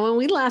 Now, when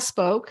we last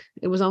spoke,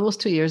 it was almost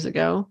 2 years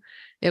ago.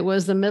 It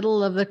was the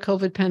middle of the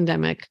COVID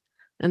pandemic.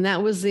 And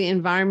that was the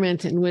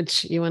environment in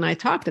which you and I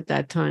talked at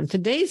that time.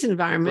 Today's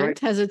environment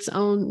has its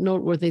own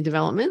noteworthy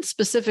developments,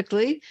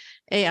 specifically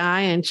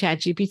AI and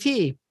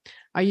ChatGPT.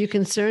 Are you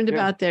concerned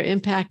about their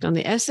impact on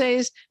the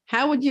essays?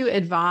 How would you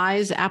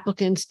advise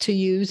applicants to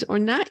use or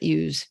not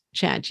use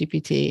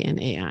ChatGPT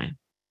and AI?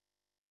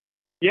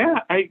 Yeah,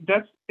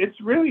 it's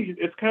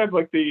kind of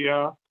like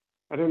the,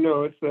 I don't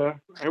know. It's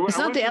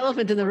not the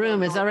elephant in the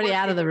room. It's already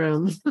out of the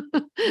room.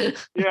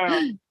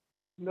 Yeah.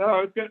 No,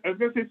 I was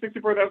going to say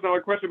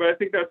 $64,000 question, but I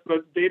think that's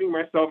dating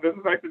myself. The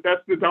fact that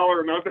that's the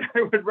dollar amount that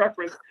I would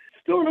reference.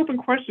 Still an open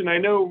question. I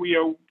know we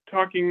are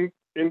talking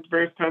in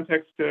various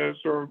contexts to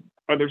sort of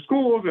other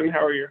schools and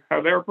how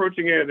they're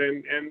approaching it,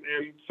 and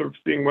sort of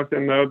seeing what's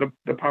in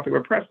the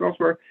popular press and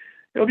elsewhere.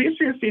 It'll be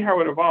interesting to see how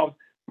it evolves.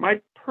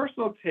 My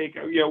personal take,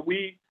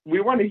 we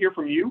want to hear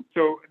from you.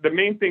 So the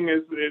main thing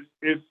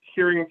is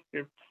hearing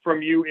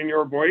from you in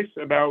your voice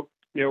about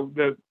in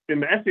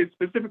the essay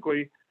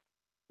specifically,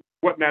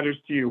 what matters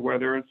to you,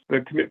 whether it's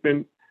the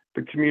commitment,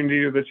 the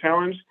community, or the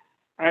challenge.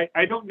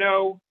 I don't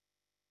know.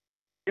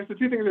 I guess the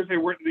two things I say,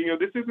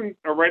 this isn't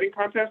a writing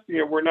contest. This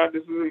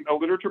isn't a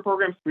literature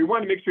program. We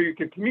want to make sure you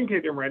can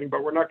communicate in writing,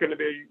 but we're not going to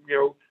be,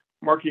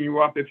 marking you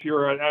up if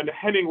you're a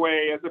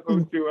Hemingway as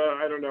opposed to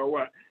I don't know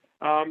what.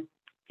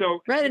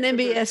 So write an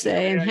MBA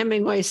essay in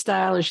Hemingway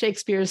style or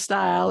Shakespeare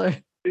style, or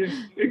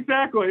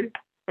exactly.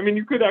 I mean,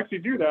 you could actually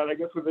do that, I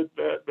guess, with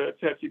the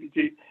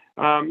ChatGPT.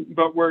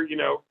 But we're,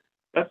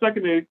 that's not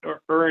going to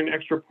earn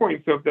extra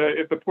points. So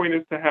if the point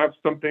is to have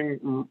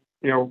something,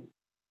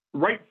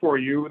 right for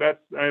you,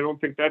 I don't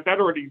think that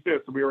already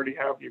exists.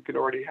 You could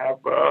already have,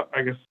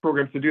 I guess,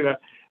 programs to do that.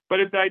 But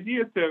if the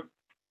idea is to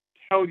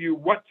tell you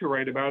what to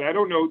write about, I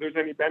don't know there's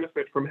any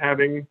benefit from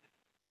having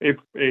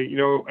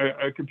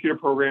a computer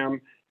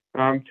program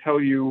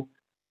tell you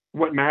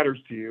what matters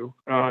to you.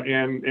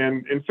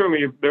 And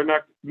certainly they're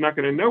not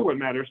going to know what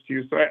matters to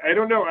you. So I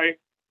don't know.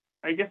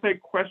 I guess I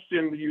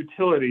question the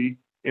utility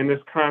in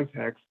this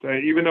context,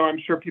 even though I'm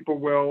sure people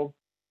will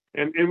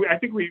And I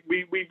think we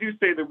do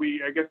say that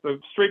I guess the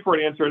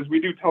straightforward answer is we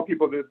do tell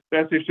people that the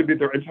essay should be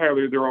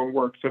entirely their own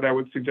work. So that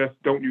would suggest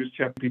don't use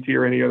ChatGPT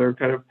or any other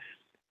kind of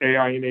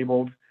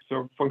AI-enabled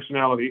sort of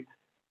functionality.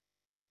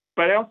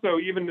 But also,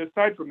 even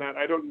aside from that,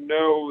 I don't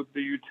know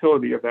the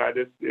utility of that.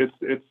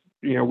 It's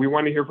we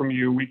want to hear from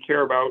you. We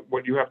care about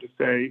what you have to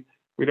say.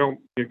 We don't,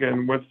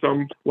 again, what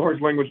some large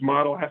language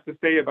model has to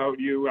say about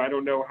you, I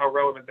don't know how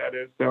relevant that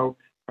is. So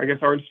I guess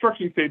our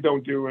instructions say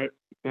don't do it.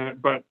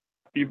 But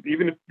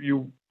even if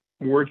you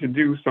were to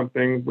do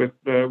something with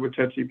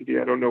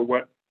ChatGPT, I don't know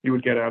what you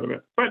would get out of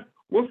it. But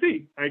we'll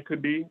see. I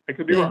could be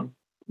wrong.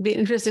 Be an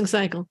interesting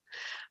cycle.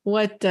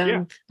 Well,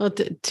 and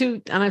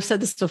I've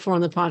said this before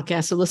on the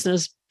podcast, so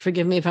listeners,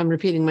 forgive me if I'm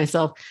repeating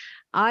myself.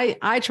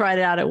 I tried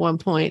it out at one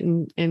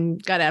point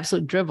and got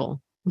absolute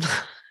drivel.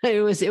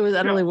 It was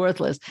utterly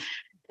worthless.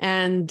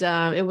 And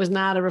it was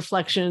not a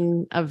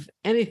reflection of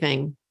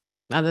anything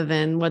other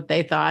than what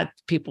they thought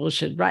people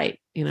should write.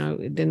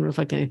 It didn't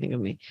reflect anything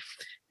of me.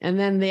 And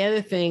then the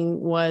other thing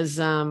was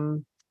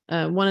one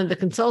of the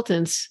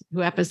consultants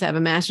who happens to have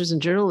a master's in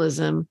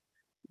journalism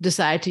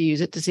decided to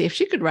use it to see if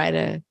she could write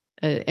a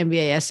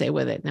MBA essay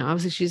with it. Now,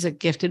 obviously, she's a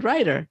gifted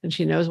writer and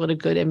she knows what a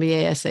good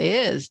MBA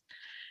essay is.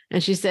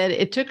 And she said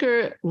it took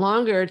her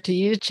longer to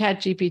use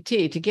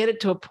ChatGPT to get it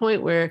to a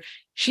point where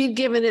she'd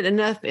given it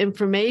enough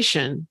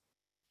information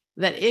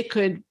that it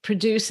could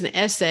produce an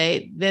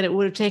essay that it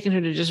would have taken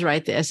her to just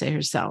write the essay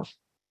herself.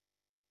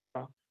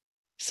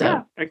 So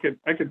yeah,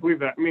 I could believe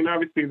that. I mean,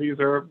 obviously, these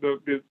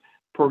the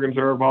programs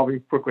are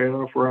evolving quickly. I don't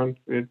know if we're on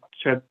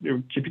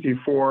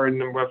GPT-4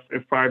 and then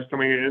if 5 is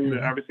coming in.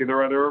 Mm-hmm. Obviously,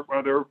 there are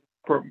other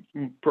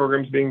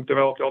programs being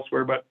developed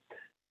elsewhere, but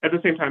at the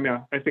same time,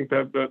 yeah, I think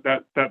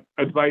that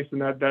advice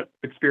and that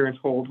experience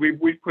holds.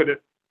 We put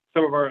it.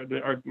 Some of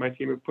my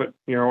team have put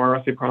our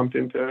essay prompt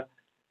into it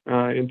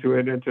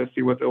and to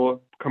see what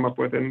they'll come up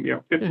with, and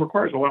it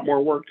requires a lot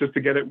more work just to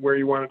get it where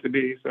you want it to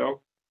be. So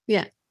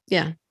yeah,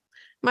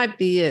 might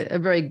be a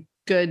very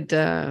good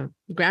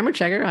grammar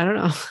checker. I don't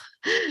know,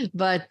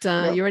 but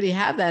you already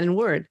have that in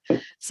Word.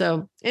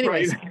 So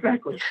anyways, right,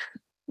 exactly.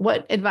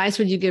 What advice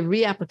would you give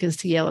reapplicants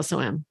to Yale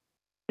SOM?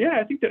 Yeah,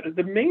 I think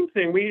the main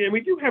thing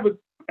we do have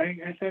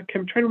I'm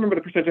trying to remember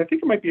the percentage. I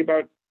think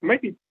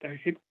I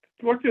hate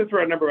to look to the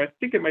right number. I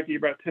think it might be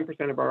about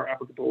 10% of our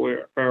applicable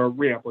are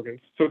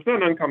reapplicants. So it's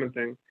not an uncommon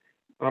thing.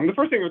 The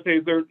first thing I would say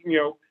is there's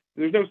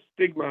no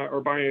stigma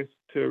or bias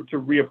to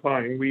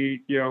reapplying.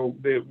 We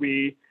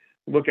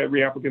look at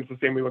reapplicants the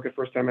same we look at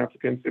first-time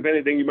applicants. If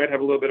anything, you might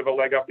have a little bit of a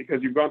leg up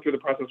because you've gone through the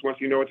process once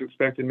you know what to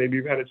expect, and maybe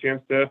you've had a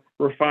chance to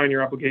refine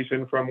your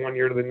application from one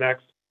year to the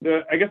next.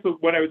 I guess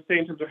what I would say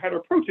in terms of how to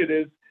approach it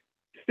is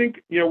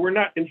think, we're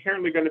not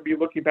inherently going to be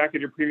looking back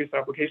at your previous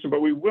application, but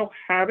we will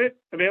have it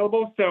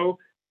available. So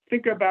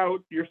think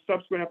about your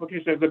subsequent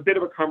application as a bit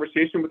of a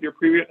conversation with your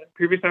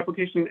previous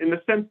application in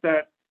the sense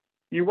that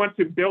you want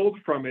to build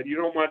from it. You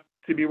don't want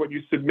to be what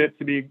you submit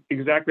to be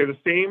exactly the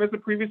same as the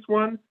previous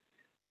one,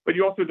 but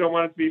you also don't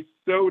want it to be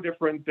so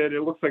different that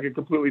it looks like a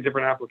completely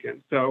different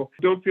applicant. So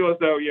don't feel as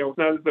though, it's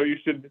not as though you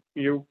should,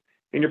 in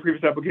your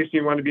previous application,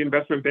 you want to be an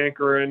investment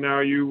banker and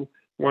now you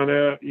want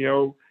to,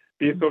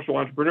 be a social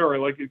entrepreneur.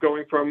 Like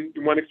going from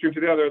one extreme to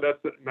the other, that's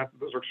not that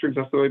those are extremes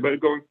necessarily, but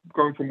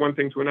going from one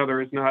thing to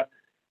another is not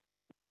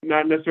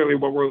necessarily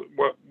what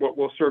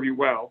will serve you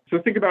well.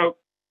 So think about,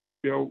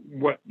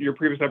 what your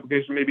previous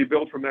application may be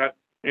built from that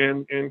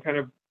and kind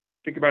of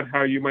think about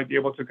how you might be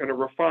able to kind of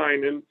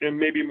refine in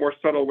maybe more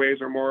subtle ways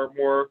or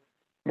more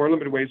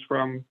limited ways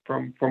from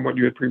what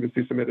you had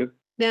previously submitted.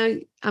 Now,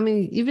 I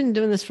mean, you've been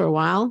doing this for a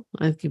while.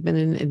 You've been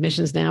in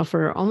admissions now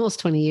for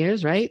almost 20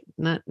 years, right?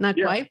 Not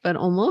quite, but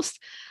almost.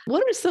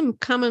 What are some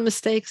common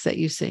mistakes that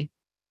you see?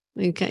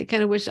 You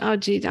kind of wish, oh,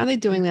 gee, are they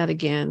doing that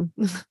again?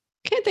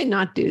 Can't they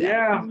not do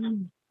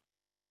that?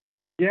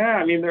 Yeah.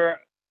 I mean,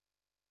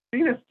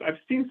 I've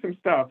seen some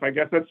stuff. I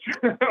guess that's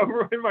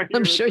over in my.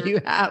 I'm sure you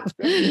have.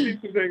 I've seen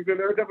some things, and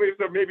there are definitely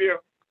some.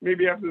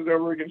 Maybe after this is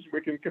over,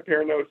 we can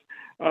compare notes.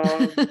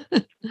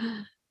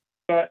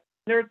 But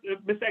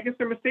I guess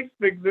there are mistakes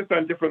that exist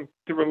on different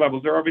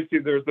levels.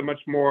 There's the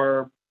much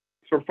more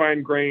sort of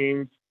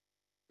fine-grained,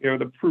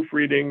 the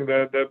proofreading,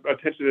 the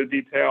attention to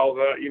detail.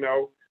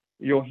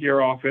 You'll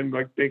hear often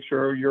like make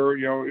sure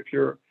if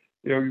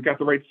you've got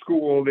the right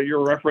school that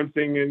you're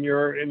referencing in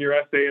your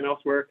essay and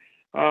elsewhere.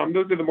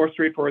 Those are the more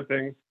straightforward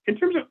things. In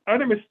terms of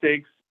other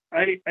mistakes,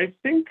 I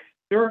think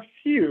there are a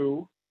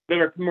few that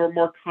are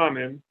more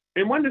common.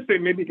 And one to say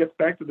maybe gets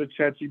back to the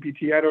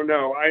ChatGPT. I don't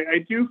know. I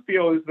do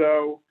feel as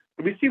though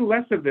we see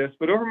less of this,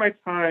 but over my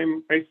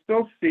time, I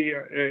still see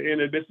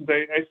in admissions,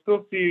 I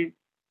still see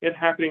it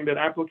happening that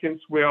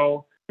applicants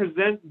will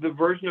present the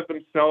version of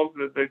themselves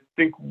that they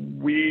think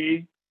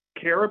we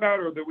care about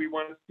or that we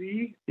want to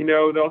see.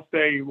 They'll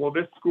say, well,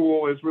 this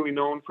school is really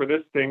known for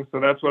this thing, so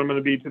that's what I'm going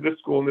to be to this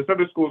school. And this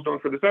other school is known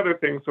for this other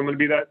thing, so I'm going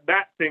to be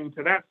that thing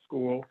to that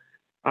school.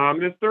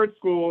 This third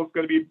school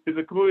is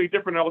a completely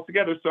different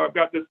altogether. So I've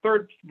got this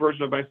third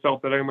version of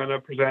myself that I'm going to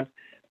present.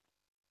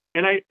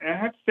 And I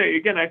have to say,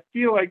 again, I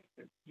feel like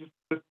just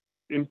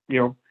in,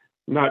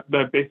 not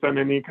that based on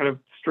any kind of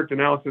strict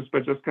analysis,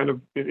 but just kind of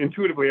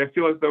intuitively, I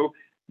feel as though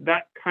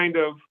that kind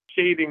of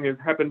shading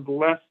happens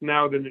less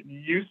now than it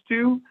used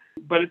to,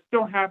 but it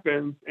still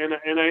happens. And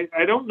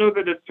I don't know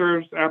that it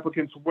serves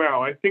applicants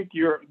well. I think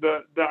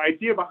the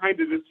idea behind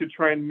it is to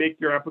try and make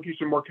your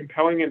application more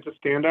compelling and to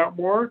stand out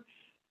more.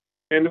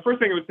 And the first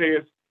thing I would say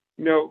is,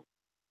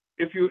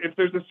 if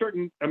there's a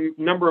certain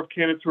number of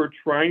candidates who are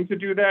trying to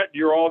do that,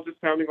 you're all just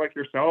sounding like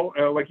yourself,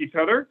 like each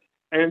other.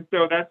 And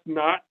so that's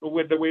not the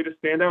way to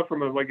stand out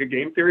from a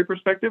game theory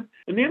perspective.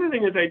 And the other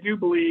thing is, I do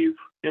believe,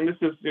 and this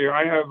is,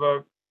 I have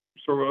a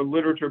sort of a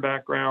literature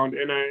background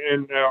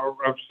and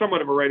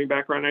somewhat of a writing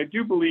background. I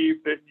do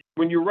believe that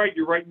when you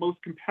write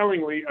most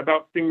compellingly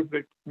about things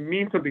that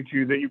mean something to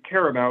you, that you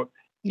care about.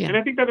 Yeah. And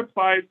I think that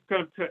applies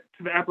kind of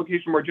to the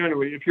application more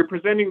generally. If you're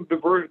presenting the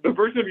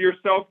version of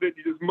yourself that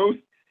is most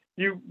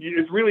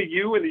is really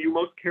you and that you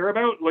most care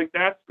about,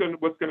 that's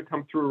what's going to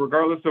come through,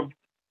 regardless of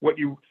what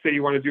you say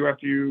you want to do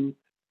after you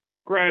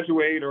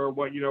graduate or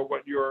what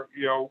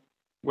your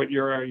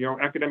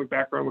academic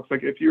background looks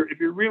like. If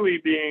you're really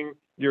being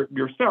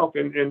yourself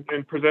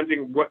and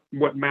presenting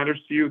what matters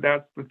to you,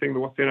 that's the thing that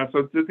will stand out.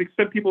 So to the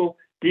extent people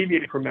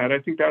deviate from that, I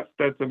think that's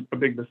a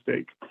big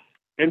mistake.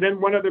 And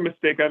then one other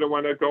mistake, I don't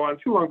want to go on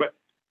too long, but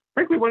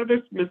frankly, one of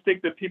the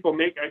mistakes that people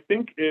make, I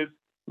think, is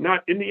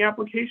not in the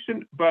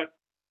application, but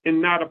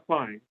in not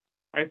applying.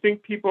 I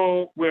think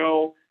people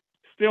will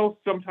still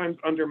sometimes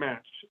undermatch.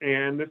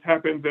 And this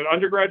happens at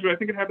undergraduate. I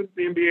think it happens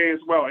in the MBA as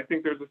well. I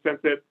think there's a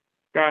sense that,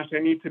 gosh, I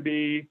need to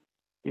be,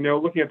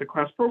 looking at the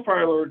class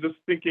profile or just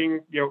thinking,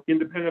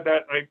 independent of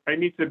that, I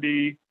need to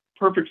be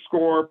perfect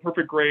score,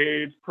 perfect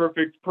grades,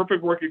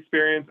 perfect work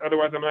experience.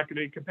 Otherwise, I'm not going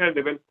to be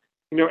competitive. And,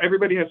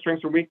 everybody has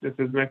strengths and weaknesses.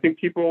 And I think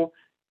people,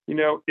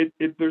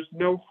 there's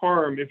no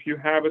harm if you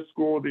have a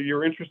school that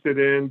you're interested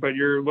in, but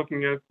you're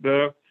looking at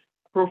the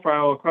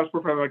class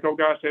profile, like, oh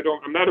gosh,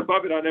 I'm not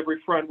above it on every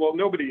front. Well,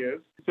 nobody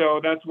is. So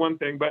that's one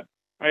thing. But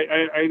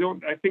I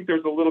think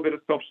there's a little bit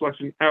of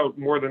self-selection out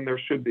more than there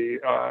should be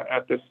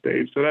at this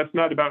stage. So that's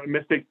not about a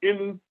mistake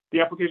in the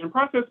application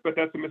process, but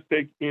that's a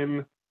mistake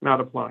in not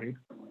applying.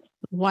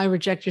 Why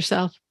reject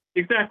yourself?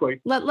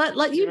 Exactly.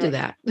 Let you do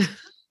that.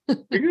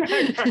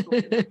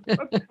 Exactly.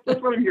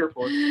 That's what I'm here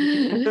for.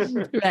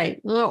 Right.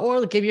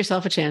 Or give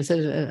yourself a chance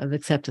of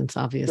acceptance,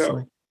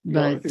 obviously.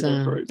 But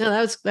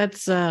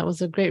that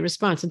was a great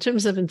response. In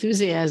terms of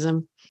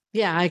enthusiasm,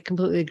 yeah, I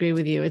completely agree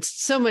with you. It's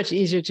so much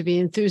easier to be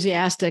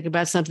enthusiastic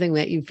about something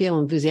that you feel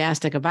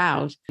enthusiastic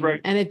about. Right.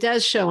 And it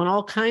does show in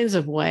all kinds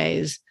of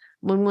ways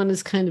when one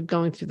is kind of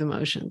going through the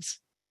motions,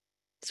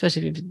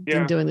 especially if you've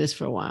been doing this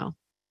for a while.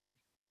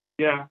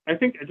 Yeah, I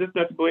think, just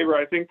not to belabor,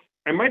 I think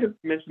I might have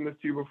mentioned this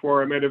to you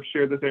before. I might have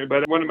shared this,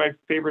 but one of my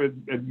favorite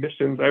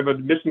admissions, I have an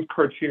admissions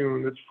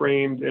cartoon that's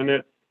framed in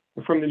it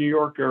from the New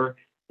Yorker.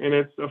 And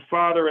it's a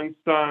father and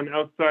son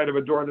outside of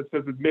a door that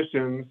says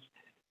admissions.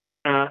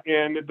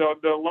 And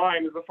the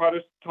line is the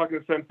father's talking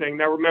to the son saying,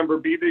 now remember,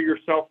 be the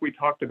yourself we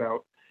talked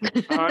about.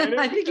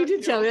 I think you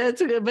did tell me.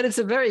 But it's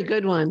a very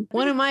good one.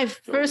 One of my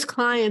first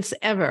clients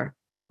ever,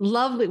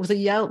 was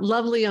a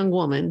lovely young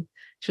woman.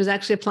 She was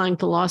actually applying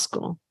to law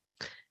school.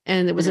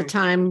 And it was a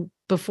time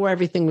before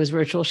everything was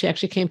virtual. She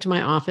actually came to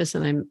my office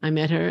and I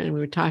met her and we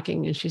were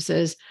talking and she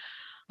says,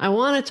 I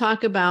want to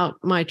talk about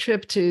my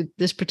trip to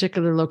this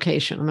particular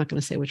location. I'm not going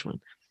to say which one.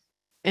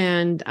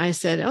 And I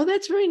said, oh,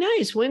 that's very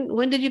nice.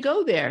 When did you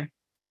go there?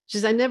 She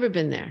says, I've never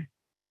been there.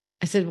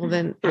 I said, well,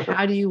 then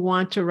how do you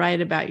want to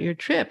write about your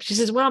trip? She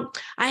says, well,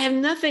 I have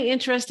nothing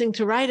interesting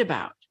to write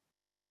about.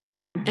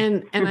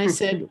 And I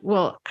said,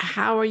 well,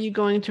 how are you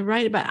going to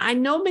write about it? I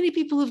know many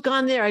people who've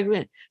gone there. I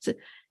went,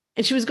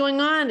 and she was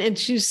going on and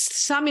she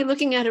saw me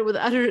looking at her with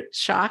utter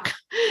shock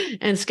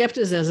and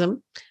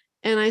skepticism.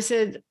 And I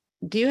said,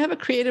 do you have a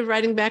creative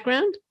writing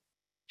background?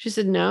 She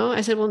said, no.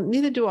 I said, well,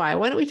 neither do I.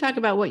 Why don't we talk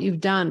about what you've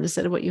done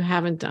instead of what you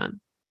haven't done?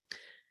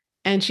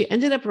 And she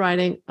ended up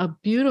writing a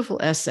beautiful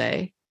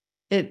essay.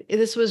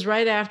 This was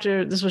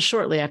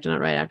shortly after, not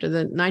right after, the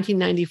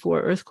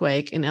 1994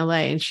 earthquake in LA.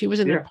 And she was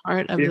in a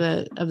part of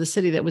the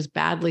city that was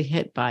badly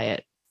hit by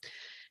it.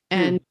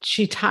 And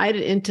she tied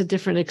it into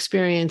different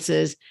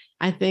experiences,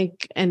 I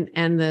think, and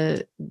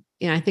I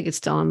think it's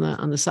still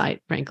on the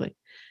site, frankly.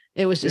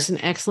 It was just an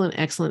excellent,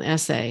 excellent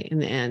essay in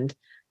the end.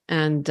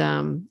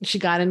 And she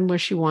got in where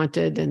she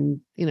wanted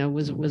and,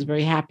 was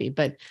very happy.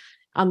 But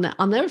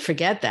I'll never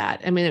forget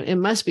that. I mean, it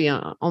must be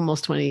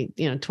almost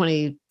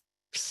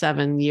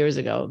 27 years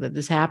ago that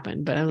this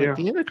happened. But I'm like,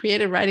 do you have a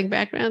creative writing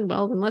background?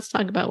 Well, then let's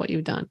talk about what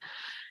you've done.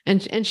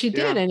 And she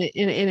did. And it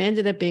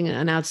ended up being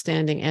an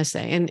outstanding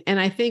essay. And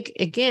I think,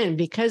 again,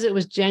 because it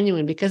was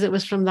genuine, because it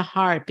was from the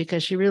heart,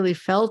 because she really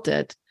felt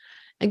it.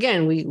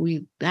 Again,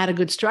 we had a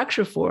good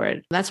structure for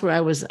it. That's where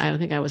I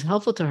think I was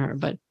helpful to her,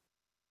 but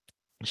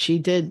she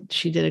did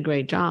a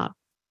great job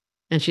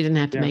and she didn't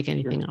have to make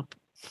anything up.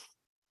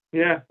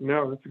 Yeah,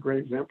 no, that's a great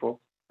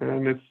example.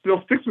 And it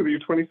still sticks with you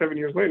 27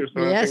 years later.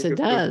 So yes, it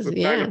does.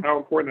 It's sign of how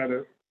important that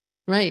is.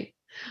 Right.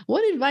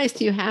 What advice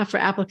do you have for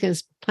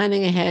applicants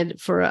planning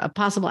ahead for a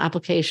possible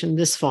application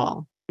this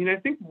fall? I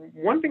think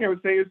one thing I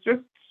would say is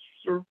just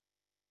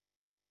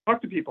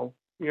talk to people,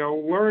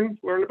 learn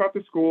about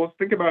the schools,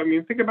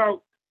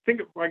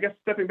 I guess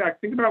stepping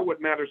back, think about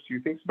what matters to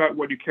you, think about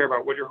what you care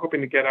about, what you're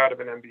hoping to get out of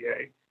an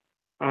MBA.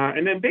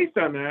 And then based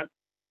on that,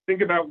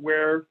 think about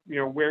where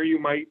you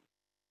might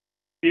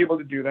be able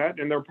to do that.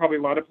 And there are probably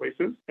a lot of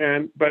places.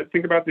 But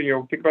think about the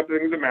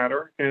things that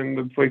matter and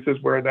the places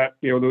where that,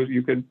 those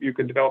you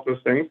could develop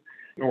those things,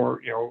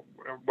 or,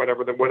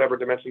 whatever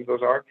dimensions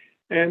those are.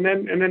 And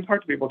then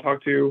talk to people,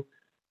 you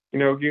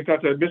can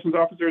talk to admissions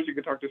officers, you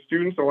can talk to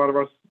students. A lot of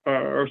us,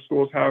 our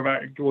schools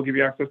will give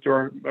you access to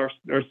our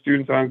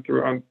students on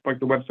like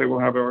the website.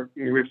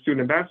 We have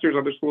student ambassadors,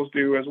 other schools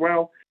do as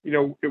well.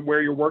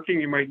 Where you're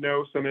working, you might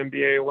know some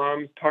MBA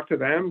alums, talk to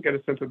them, get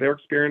a sense of their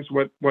experience,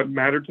 what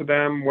mattered to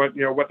them, what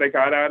they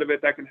got out of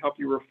it. That can help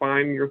you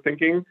refine your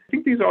thinking. I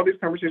think all these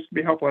conversations can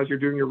be helpful as you're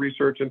doing your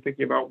research and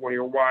thinking about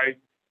why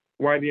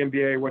the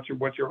MBA, what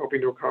you're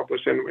hoping to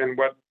accomplish, and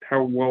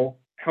how it will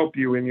help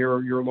you in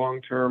your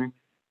long-term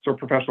sort of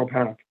professional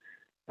path.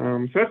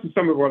 So that's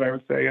some of what I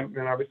would say. And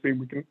obviously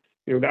we can,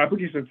 the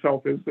application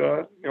itself is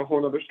a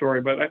whole other story.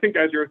 But I think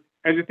as you're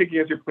thinking,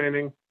 as you're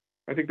planning,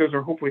 I think those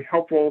are hopefully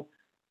helpful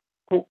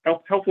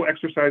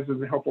exercises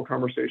and helpful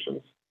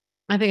conversations.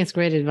 I think it's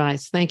great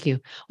advice. Thank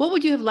you. What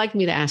would you have liked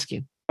me to ask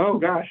you? Oh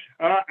gosh,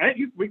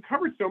 we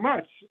covered so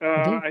much.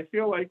 I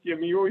feel like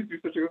you always do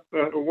such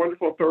a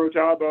wonderful, thorough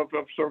job of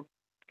sort of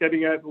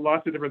getting at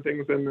lots of different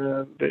things in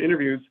the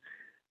interviews.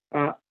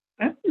 I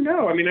don't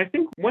know. I mean, I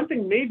think one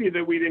thing maybe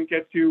that we didn't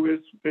get to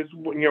is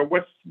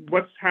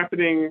what's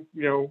happening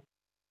now,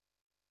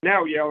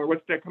 Yale, or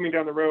what's coming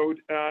down the road.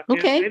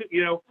 Okay.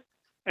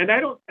 And I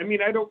don't.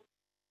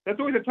 That's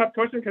always a tough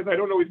question because I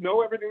don't always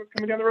know everything that's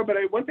coming down the road. But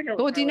one thing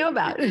what do you know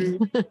about?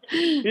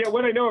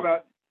 What I know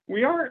about,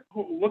 we are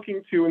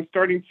looking to and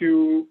starting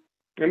to,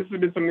 and this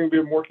has been something we've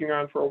been working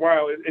on for a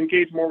while, is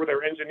engage more with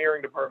our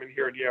engineering department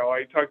here at Yale.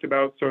 I talked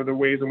about sort of the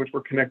ways in which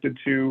we're connected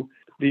to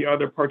the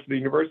other parts of the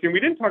university. And we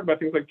didn't talk about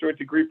things like joint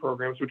degree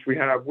programs, which we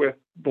have with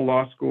the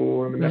law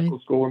school and the medical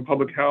school and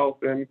public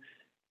health and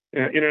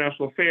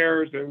international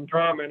affairs and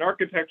drama and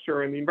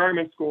architecture and the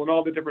environment school and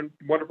all the different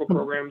wonderful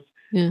programs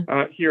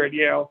here at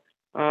Yale.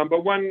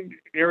 But one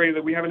area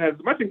that we haven't had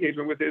as much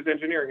engagement with is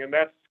engineering, and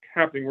that's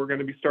happening. We're going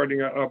to be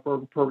starting a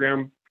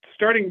program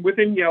starting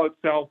within Yale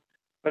itself,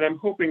 but I'm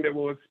hoping that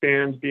we'll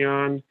expand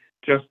beyond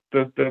just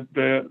the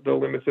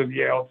limits of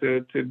Yale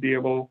to be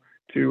able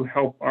to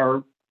help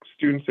our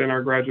students and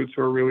our graduates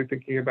who are really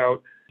thinking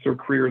about sort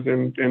of careers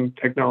in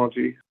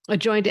technology. A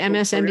joint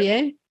MS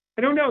MBA?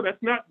 I don't know. That's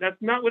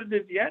not what it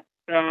is yet.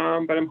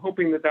 But I'm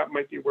hoping that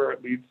might be where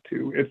it leads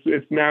to.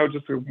 It's now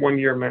just a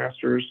 1-year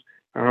master's,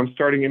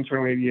 starting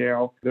internally at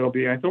Yale.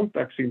 I don't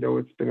actually know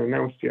it's been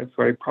announced yet,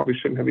 so I probably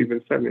shouldn't have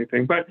even said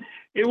anything, but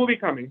it will be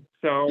coming.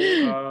 So,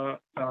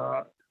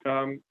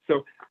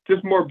 so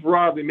just more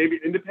broadly, maybe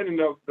independent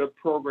of the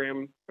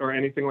program or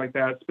anything like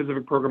that,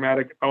 specific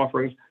programmatic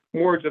offerings,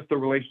 more just the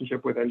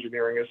relationship with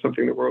engineering is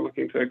something that we're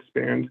looking to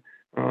expand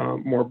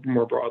more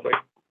broadly.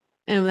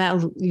 And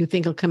that you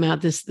think will come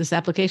out this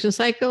application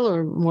cycle,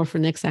 or more for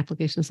next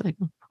application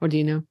cycle, or do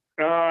you know?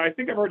 I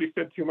think I've already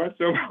said too much.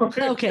 So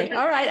okay,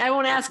 all right. I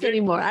won't ask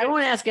anymore.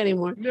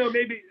 No,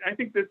 maybe I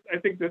think this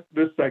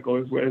cycle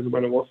is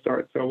when it will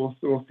start. So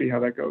we'll see how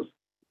that goes.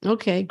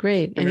 Okay,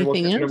 great.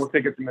 Anything else? And then we'll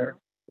take it from there.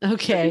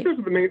 Okay. I think those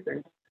are the main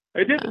things.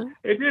 I did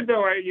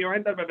though. I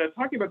hadn't thought about that.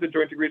 Talking about the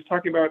joint degrees,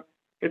 talking about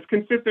it's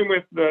consistent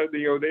with the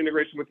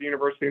integration with the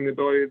university and the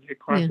ability to take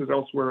classes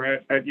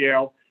elsewhere at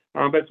Yale.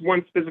 But it's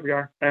one specific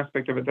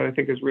aspect of it that I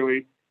think is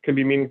really can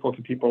be meaningful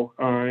to people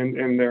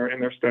in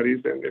their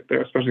studies, and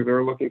especially if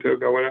they're looking to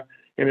go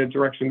in a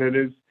direction that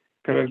is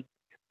kind of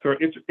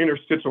sort of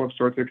interstitial of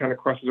sorts, that kind of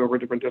crosses over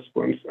different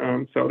disciplines.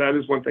 So that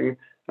is one thing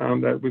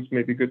that was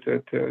maybe good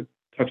to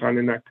touch on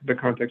in the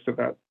context of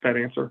that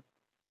answer.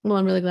 Well,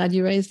 I'm really glad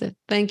you raised it.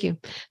 Thank you.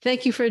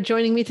 Thank you for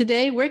joining me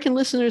today. Where can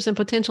listeners and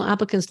potential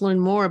applicants learn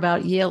more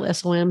about Yale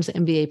SOM's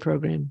MBA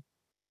program?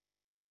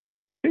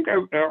 I think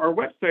our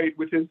website,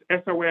 which is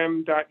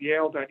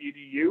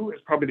som.yale.edu,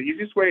 is probably the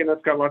easiest way, and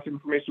that's got lots of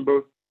information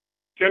both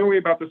generally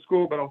about the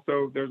school, but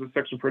also there's a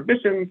section for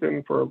admissions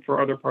and for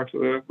other parts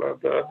of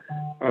the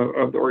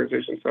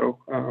organization. So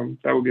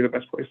that would be the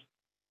best place.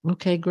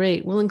 Okay,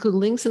 great. We'll include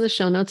links in the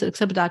show notes at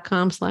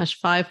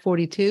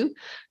accepted.com/542 to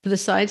the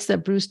sites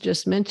that Bruce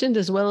just mentioned,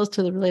 as well as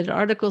to the related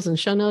articles and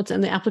show notes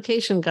and the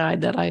application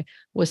guide that I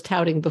was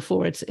touting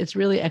before. It's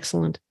really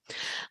excellent.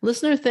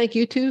 Listener, thank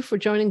you too for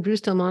joining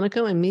Bruce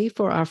DelMonico and me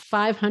for our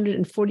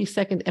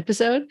 542nd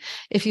episode.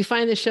 If you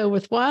find the show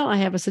worthwhile, I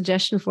have a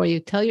suggestion for you.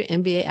 Tell your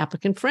MBA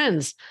applicant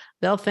friends.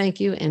 They'll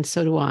thank you, and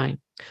so do I.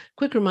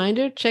 Quick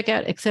reminder, check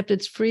out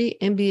Accepted's free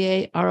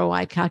MBA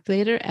ROI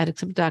calculator at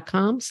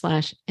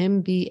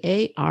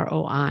accepted.com/MBA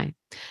ROI.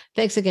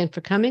 Thanks again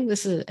for coming.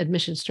 This is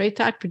Admission Straight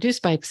Talk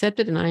produced by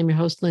Accepted, and I am your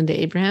host, Linda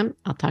Abraham.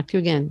 I'll talk to you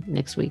again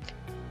next week.